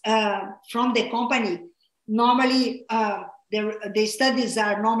studies from the company, normally the studies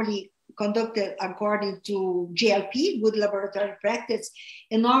are normally conducted according to GLP, good laboratory practice,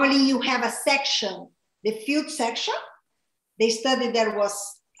 and normally you have a section, the field section, the study that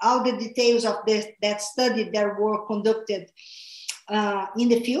was all the details of that study that were conducted in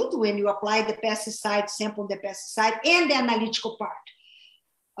the field when you apply the pesticide, sample the pesticide, and the analytical part.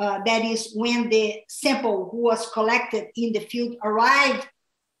 That is when the sample who was collected in the field arrived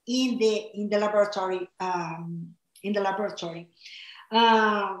in the laboratory.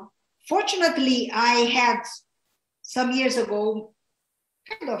 Fortunately, I had some years ago,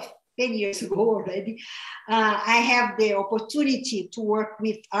 kind of 10 years ago already, I have the opportunity to work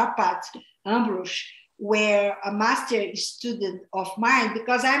with Arpad Ambrush, where a master student of mine,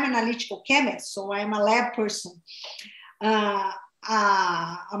 because I'm an analytical chemist, so I'm a lab person, a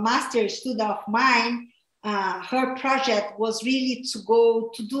master student of mine, her project was really to go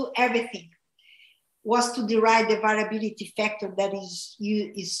to do everything, was to derive the variability factor that is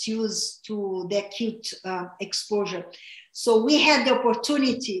used to the acute exposure. So we had the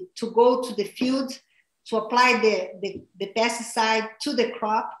opportunity to go to the field to apply the pesticide to the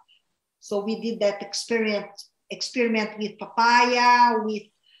crop. So we did that experiment with papaya, with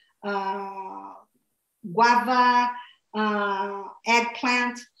guava,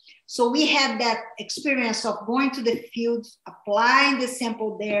 eggplant. So we had that experience of going to the field, applying the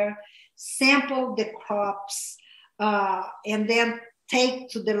sample there, sample the crops, and then take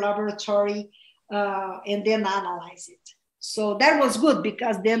to the laboratory and then analyze it. So that was good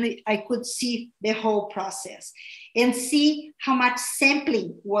because then I could see the whole process and see how much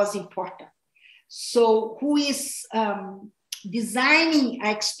sampling was important. So who is designing an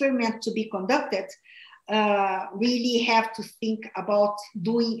experiment to be conducted really have to think about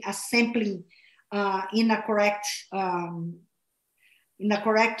doing a sampling in a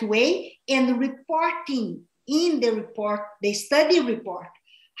correct way, and reporting in the report, the study report,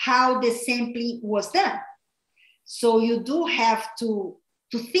 how the sampling was done. So you do have to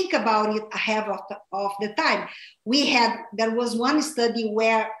think about it ahead of the time. There was one study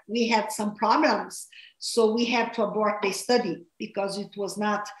where we had some problems, so we had to abort the study because it was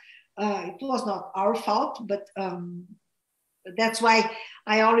not it was not our fault, but that's why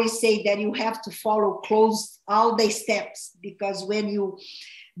I always say that you have to follow close all the steps, because when you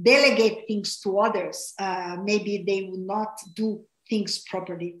delegate things to others, maybe they will not do things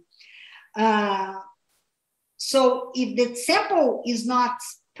properly. So if the sample is not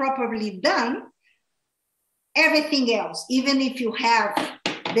properly done, everything else, even if you have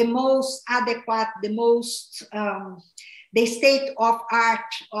the most adequate, the state of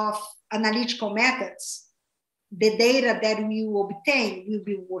art of analytical methods, the data that you obtain will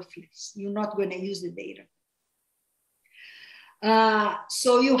be worthless. You're not going to use the data.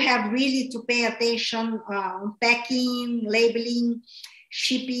 So you have really to pay attention on packing, labeling,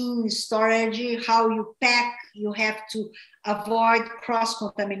 shipping, storage, how you pack. You have to avoid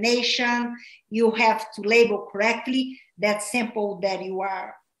cross-contamination. You have to label correctly that sample that you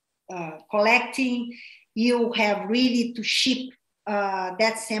are collecting. You have really to ship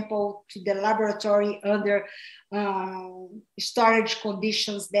that sample to the laboratory under storage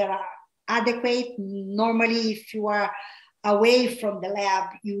conditions that are adequate. Normally, if you are away from the lab,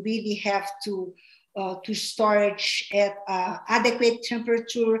 you really have to storage at adequate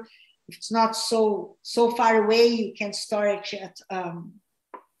temperature. If it's not so far away, you can storage at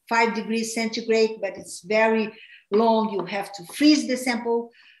 5 degrees centigrade, but it's very long. You have to freeze the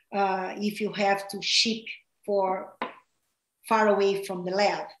sample if you have to ship for far away from the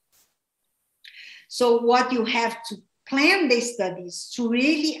lab. So what you have to plan the studies to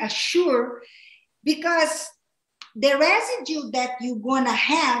really assure, because the residue that you're going to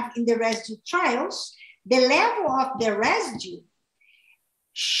have in the residue trials, the level of the residue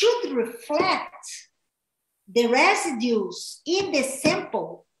should reflect the residues in the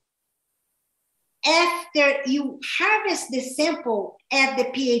sample after you harvest the sample at the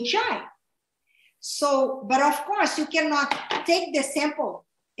PHI. So, but of course, you cannot take the sample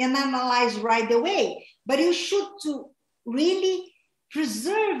and analyze right away, but you should to really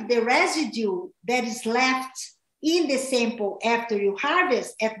preserve the residue that is left in the sample after you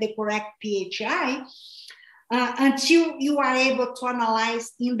harvest at the correct PHI until you are able to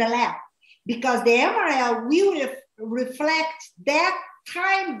analyze in the lab, because the MRL will reflect that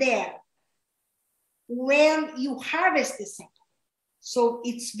time there when you harvest the sample. So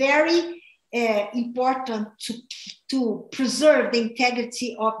it's very important to preserve the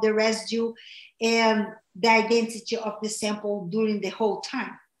integrity of the residue and the identity of the sample during the whole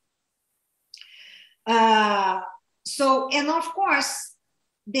time. So, and of course,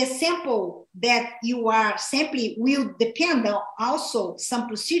 the sample that you are sampling will depend on also, some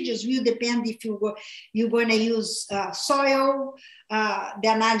procedures will depend if you're going to use soil, the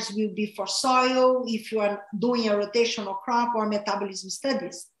analysis will be for soil, if you are doing a rotational crop or metabolism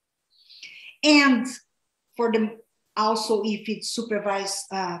studies. And for the, also if it's supervised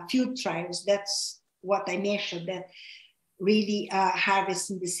field trials, that's what I mentioned, that really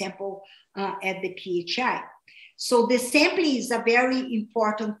harvesting the sample at the PHI. So the sampling is a very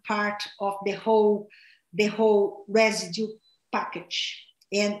important part of the whole residue package.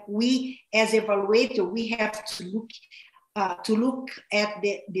 And we, as evaluator, we have to look at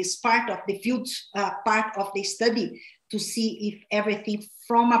this part of the field part of the study to see if everything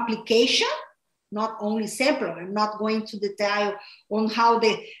from application, not only sample, I'm not going to detail on how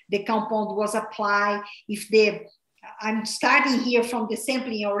the compound was applied, if I'm starting here from the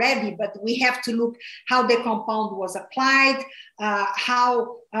sampling already, but we have to look how the compound was applied,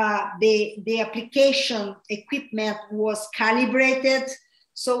 how the application equipment was calibrated.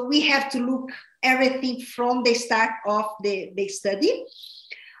 So we have to look everything from the start of the study.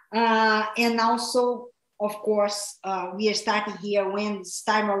 And also, of course, we are starting here when it's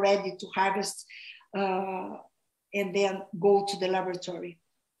time already to harvest and then go to the laboratory.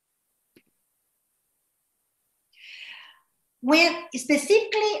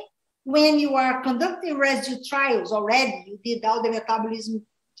 Specifically, when you are conducting residue trials already, you did all the metabolism,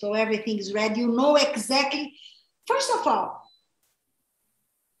 so everything is ready, you know exactly, first of all,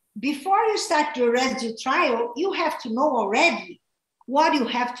 before you start your residue trial, you have to know already what you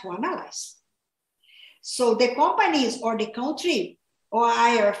have to analyze. So the companies or the country or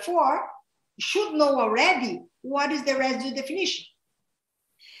IR4 should know already what is the residue definition.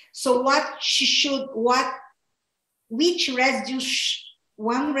 So which residue,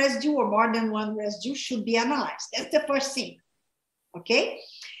 one residue or more than one residue should be analyzed. That's the first thing, okay?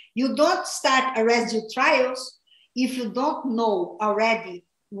 You don't start a residue trials if you don't know already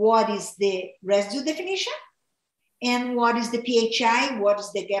what is the residue definition and what is the PHI, what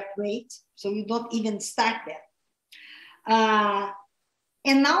is the gap rate. So you don't even start that.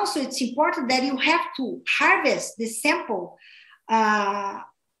 And also it's important that you have to harvest the sample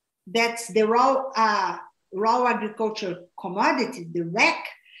that's the raw agriculture commodity, the RAC,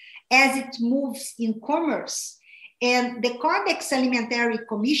 as it moves in commerce. And the Codex Alimentary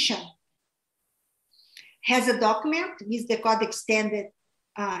Commission has a document with the Codex Standard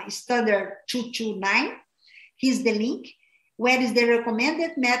 229. Here's the link, where is the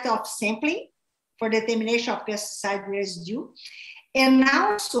recommended method of sampling for determination of pesticide residue. And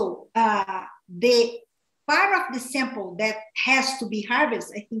also the part of the sample that has to be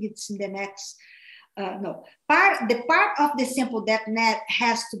harvested, I think it's in the next, the part of the sample that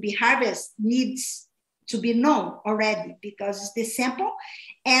has to be harvested needs to be known already, because it's the sample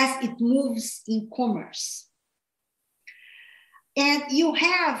as it moves in commerce. And you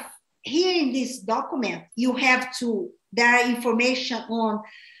have here in this document, there are information on,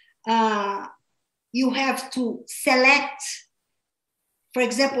 you have to select, for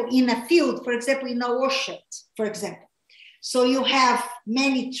example, in a field, for example, in an orchard, for example. So you have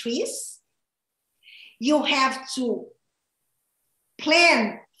many trees. You have to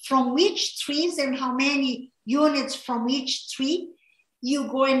plan from which trees and how many units from each tree you're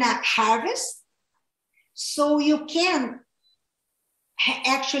going to harvest. So you can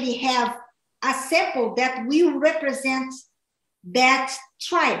actually have a sample that will represent that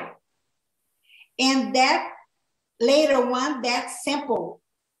tribe. And that later on, that sample,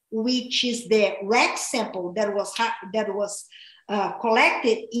 which is the RAC sample that was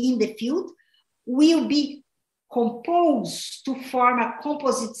collected in the field, will be composed to form a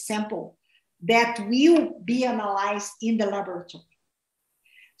composite sample that will be analyzed in the laboratory.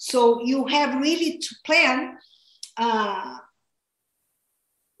 So you have really to plan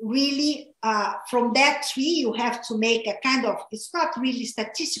from that tree. You have to make a kind of, it's not really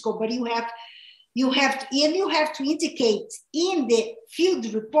statistical, but you have to indicate in the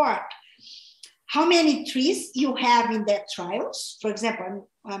field report how many trees you have in that trials. For example,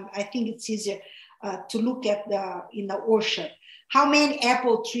 I think it's easier to look at in the orchard, how many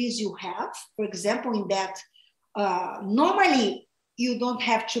apple trees you have, for example, in that. Normally, you don't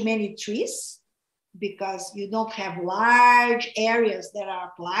have too many trees because you don't have large areas that are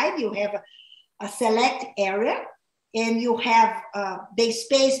applied. You have a select area, and you have the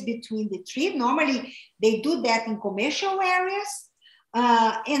space between the tree. Normally, they do that in commercial areas.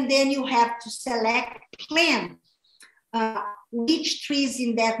 And then you have to plan which trees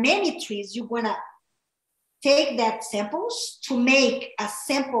in that many trees you're gonna take that samples to make a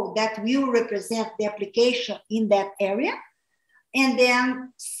sample that will represent the application in that area, and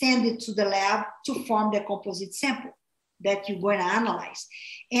then send it to the lab to form the composite sample that you're going to analyze.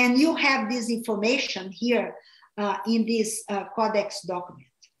 And you have this information here in this Codex document.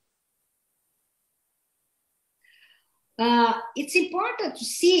 It's important to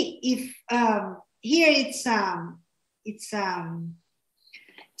see if here it's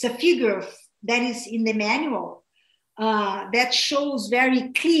a figure that is in the manual that shows very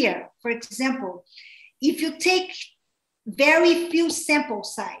clear. For example, if you take very few sample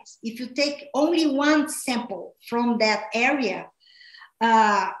size, if you take only one sample from that area,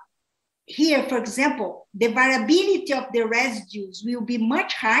 here, for example, the variability of the residues will be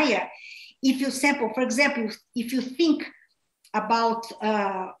much higher if you sample. For example, if you think about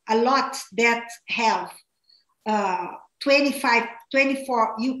a lot that have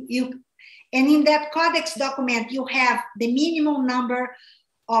 24, and in that Codex document, you have the minimum number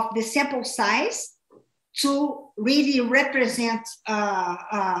of the sample size to really represent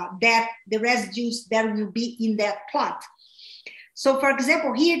that the residues that will be in that plot. So for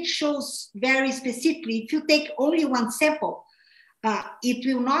example, here it shows very specifically, if you take only one sample, it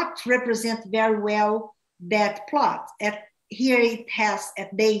will not represent very well that plot. Here it has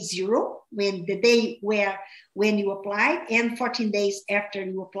at day 0, when the day when you applied, and 14 days after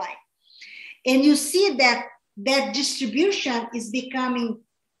you applied. And you see that that distribution is becoming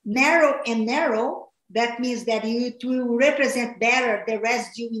narrow and narrow. That means that it will represent better the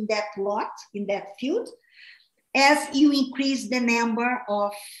residue in that plot, in that field, as you increase the number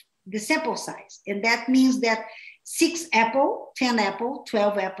of the sample size. And that means that 6 apple, 10 apple,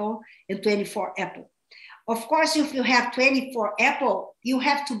 12 apple, and 24 apple. Of course, if you have 24 apple, you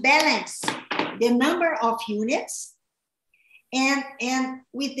have to balance the number of units and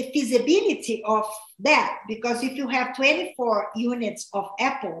with the feasibility of that, because if you have 24 units of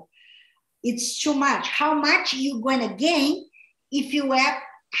apple, it's too much. How much are you going to gain if you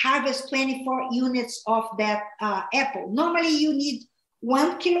harvest 24 units of that apple? Normally you need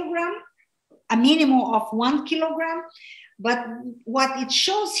 1 kilogram, a minimum of 1 kilogram. But what it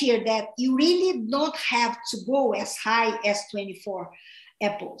shows here that you really don't have to go as high as 24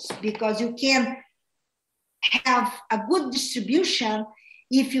 apples, because you can have a good distribution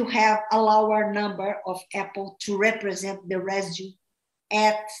if you have a lower number of apple to represent the residue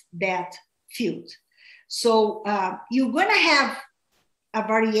at that field. So you're gonna have a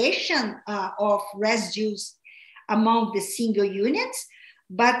variation of residues among the single units,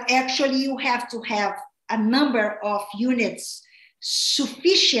 but actually you have to have a number of units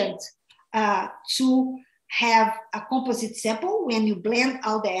sufficient to have a composite sample when you blend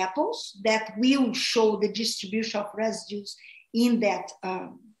all the apples that will show the distribution of residues in that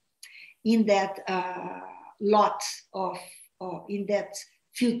lot of, in that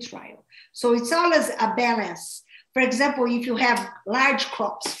field trial. So it's always a balance. For example, if you have large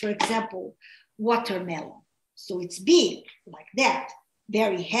crops, for example, watermelon, so it's big like that,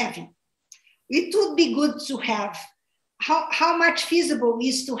 very heavy. It would be good to have, how much feasible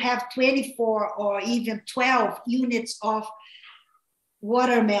is to have 24 or even 12 units of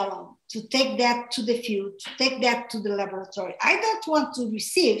watermelon, to take that to the field, to take that to the laboratory. I don't want to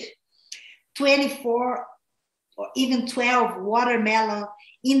receive 24 or even 12 watermelon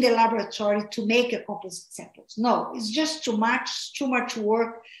in the laboratory to make a composite samples. No, it's just too much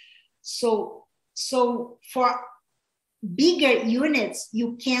work. So for bigger units,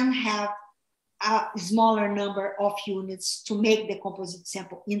 you can have a smaller number of units to make the composite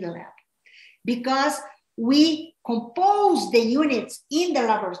sample in the lab, because we compose the units in the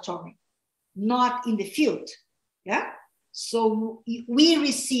laboratory, not in the field. Yeah. So we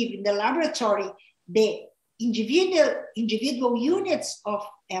receive in the laboratory the individual units of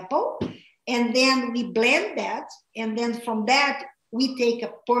apple, and then we blend that, and then from that we take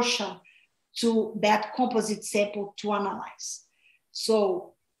a portion to that composite sample to analyze.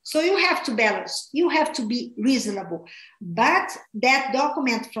 So you have to balance, you have to be reasonable, but that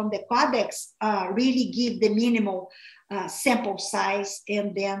document from the Codex really give the minimal sample size,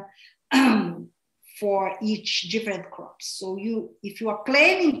 and then for each different crops. So if you are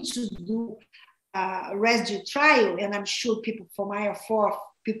planning to do a residue trial, and I'm sure people from IR4,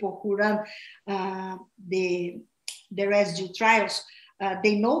 people who run the residue trials,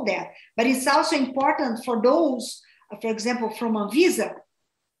 they know that. But it's also important for those, for example, from Anvisa,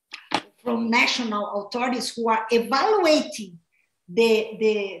 from national authorities who are evaluating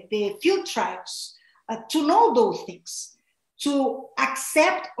the field trials, to know those things, to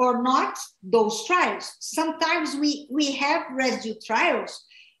accept or not those trials. Sometimes we have residue trials,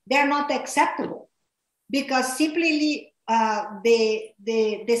 they're not acceptable because simply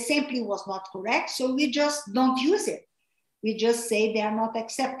the sampling was not correct, so we just don't use it. We just say they are not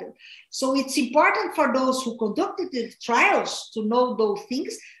accepted. So it's important for those who conducted the trials to know those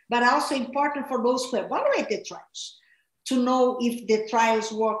things, but also important for those who evaluate the trials to know if the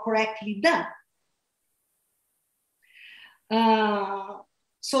trials were correctly done.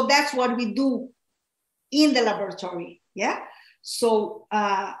 So that's what we do in the laboratory, yeah? So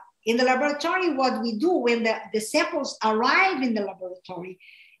in the laboratory, what we do when the samples arrive in the laboratory,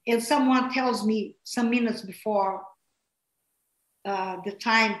 and someone tells me some minutes before the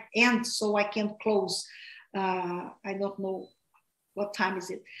time ends so I can close, I don't know what time is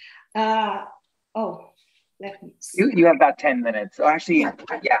it. Oh, let me see. You have about 10 minutes. Oh, actually,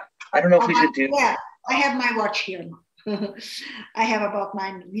 yeah. I don't know if we should do. Yeah, I have my watch here now. I have about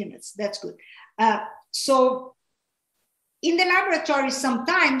 9 minutes. That's good. So in the laboratory,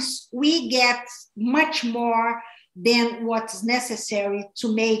 sometimes we get much more than what's necessary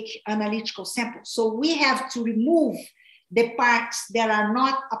to make analytical samples. So we have to remove the parts that are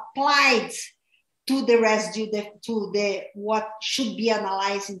not applied to the residue, what should be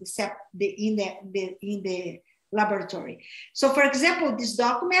analyzed in the laboratory. So for example, this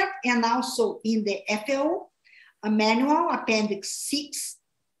document, and also in the FAO, a manual, Appendix 6,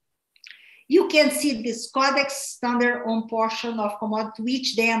 you can see this Codex standard on portion of commodity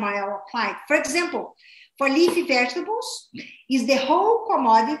which the MIL applied. For example, for leafy vegetables, is the whole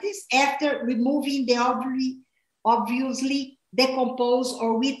commodities after removing the obviously decomposed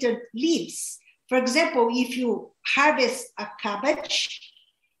or withered leaves. For example, if you harvest a cabbage,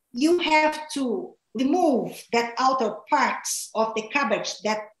 you have to remove that outer parts of the cabbage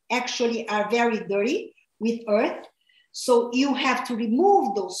that actually are very dirty with earth. So you have to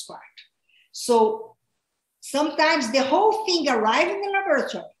remove those parts. So sometimes the whole thing arrives in the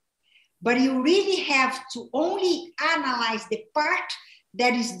laboratory, but you really have to only analyze the part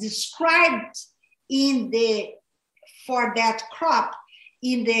that is described for that crop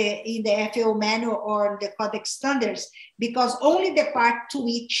in the FAO manual or the Codex standards, because only the part to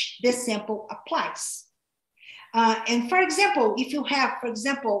which the sample applies. And for example, if you have, for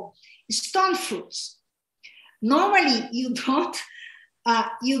example, stone fruits, normally you don't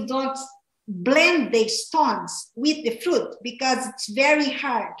blend the stones with the fruit because it's very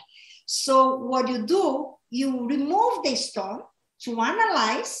hard. So what you do, you remove the stone to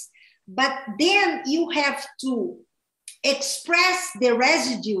analyze, but then you have to express the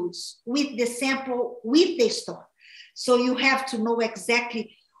residues with the sample with the stone. So you have to know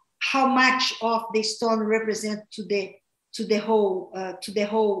exactly how much of the stone represent to the whole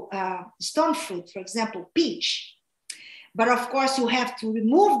stone fruit, for example, peach. But of course, you have to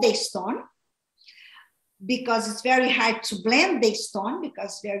remove the stone because it's very hard to blend the stone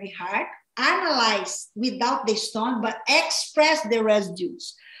because it's very hard. Analyze without the stone, but express the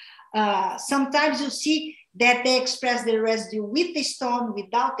residues. Sometimes you see that they express the residue with the stone,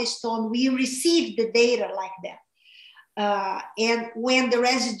 without the stone. We receive the data like that. And when the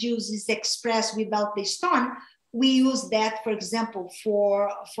residues is expressed without the stone, we use that, for example, for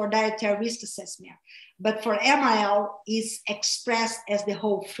dietary risk assessment. But for MRL, is expressed as the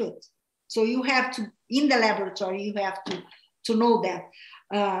whole fruit. So you have to, in the laboratory, you have to know that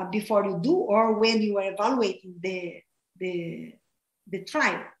before you do, or when you are evaluating the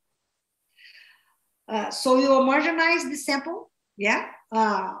trial. So you homogenize the sample,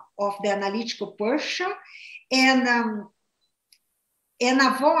 of the analytical portion, and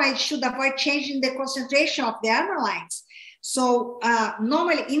should avoid changing the concentration of the analytes. So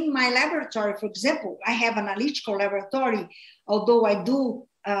normally in my laboratory, for example, I have an analytical laboratory, although I do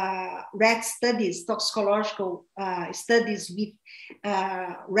rat studies, toxicological studies with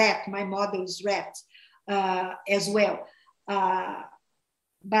rat, my model is rat as well.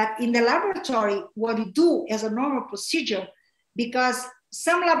 But in the laboratory, what we do as a normal procedure, because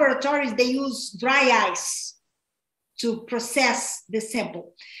some laboratories, they use dry ice to process the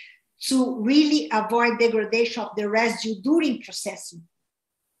sample to really avoid degradation of the residue during processing.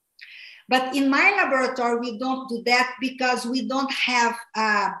 But in my laboratory, we don't do that because we don't have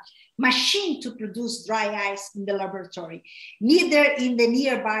a machine to produce dry ice in the laboratory, neither in the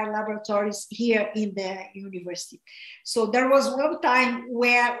nearby laboratories here in the university. So there was one time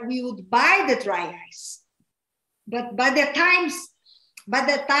where we would buy the dry ice, but by the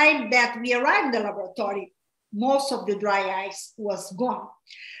time that we arrived in the laboratory, most of the dry ice was gone.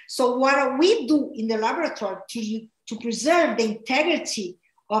 So what we do in the laboratory to preserve the integrity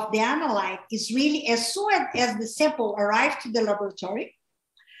of the analyte is really, as soon as the sample arrives to the laboratory,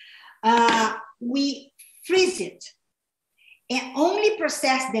 we freeze it and only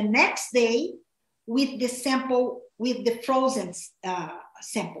process the next day with the sample, with the frozen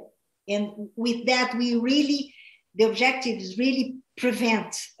sample. And with that, the objective is really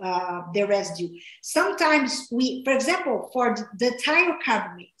prevent the residue. Sometimes for example, for the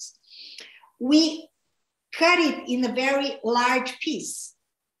thiocarbonates, we cut it in a very large piece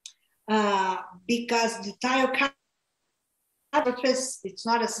because the thiocarbonates, it's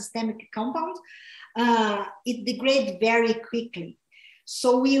not a systemic compound, it degrades very quickly.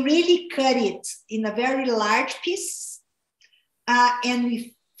 So we really cut it in a very large piece and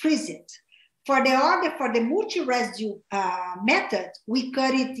we freeze it. For the multi-residue method, we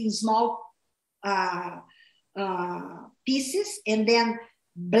cut it in small pieces and then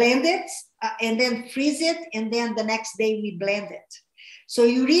blend it and then freeze it, and then the next day we blend it. So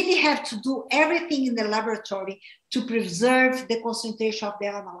you really have to do everything in the laboratory to preserve the concentration of the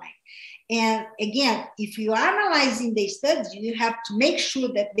analyte. And again, if you're analyzing the studies, you have to make sure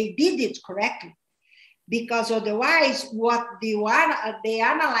that they did it correctly, because otherwise what they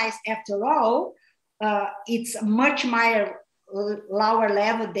analyze after all, it's a much lower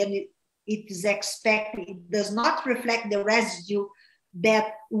level than it is expected. It does not reflect the residue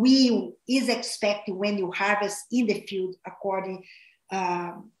that is expected when you harvest in the field according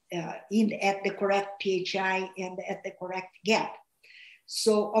at the correct PHI and at the correct gap.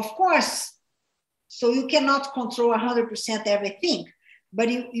 So of course, so you cannot control 100% everything, but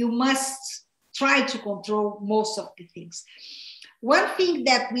you must try to control most of the things. One thing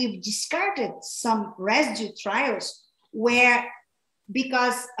that we've discarded some residue trials where,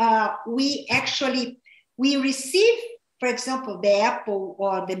 because we receive, for example, the apple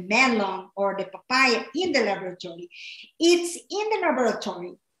or the melon or the papaya in the laboratory. It's in the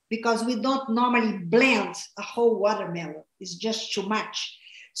laboratory because we don't normally blend a whole watermelon. It's just too much.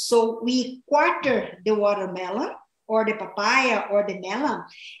 So we quarter the watermelon or the papaya or the melon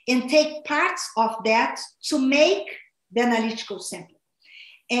and take parts of that to make the analytical sample.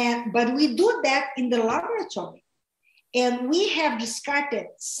 But we do that in the laboratory. And we have discarded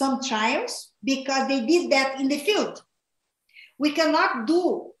some trials because they did that in the field. We cannot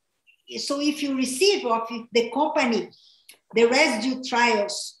do, so if you receive, or if the company, the residue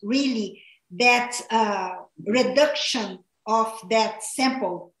trials really, that reduction of that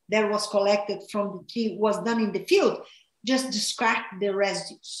sample that was collected from the tree was done in the field, just discard the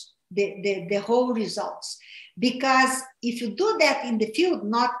residues, the whole results. Because if you do that in the field,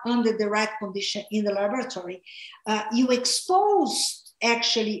 not under the right condition in the laboratory, you expose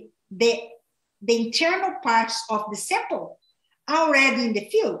actually the internal parts of the sample already in the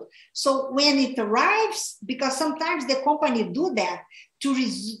field. So when it arrives, because sometimes the company do that to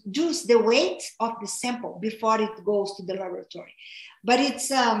reduce the weight of the sample before it goes to the laboratory. But it's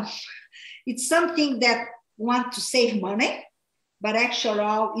something that want to save money, but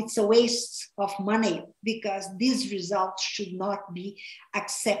actually it's a waste of money because these results should not be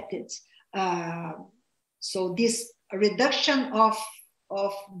accepted. So this reduction of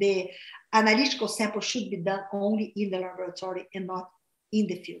the analytical sample should be done only in the laboratory and not in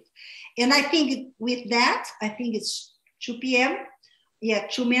the field. And I think with that, I think it's 2 p.m. Yeah,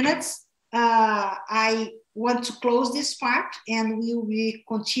 2 minutes. I want to close this part and we will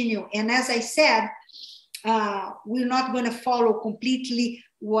continue. And as I said, we're not going to follow completely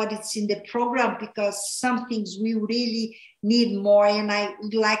what is in the program because some things we really need more, and I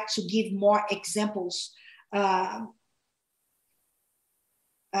would like to give more examples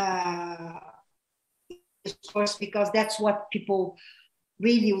course, because that's what people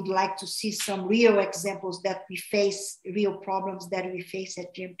really would like to see, some real examples that we face, real problems that we face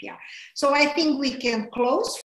at GMPR. So I think we can close.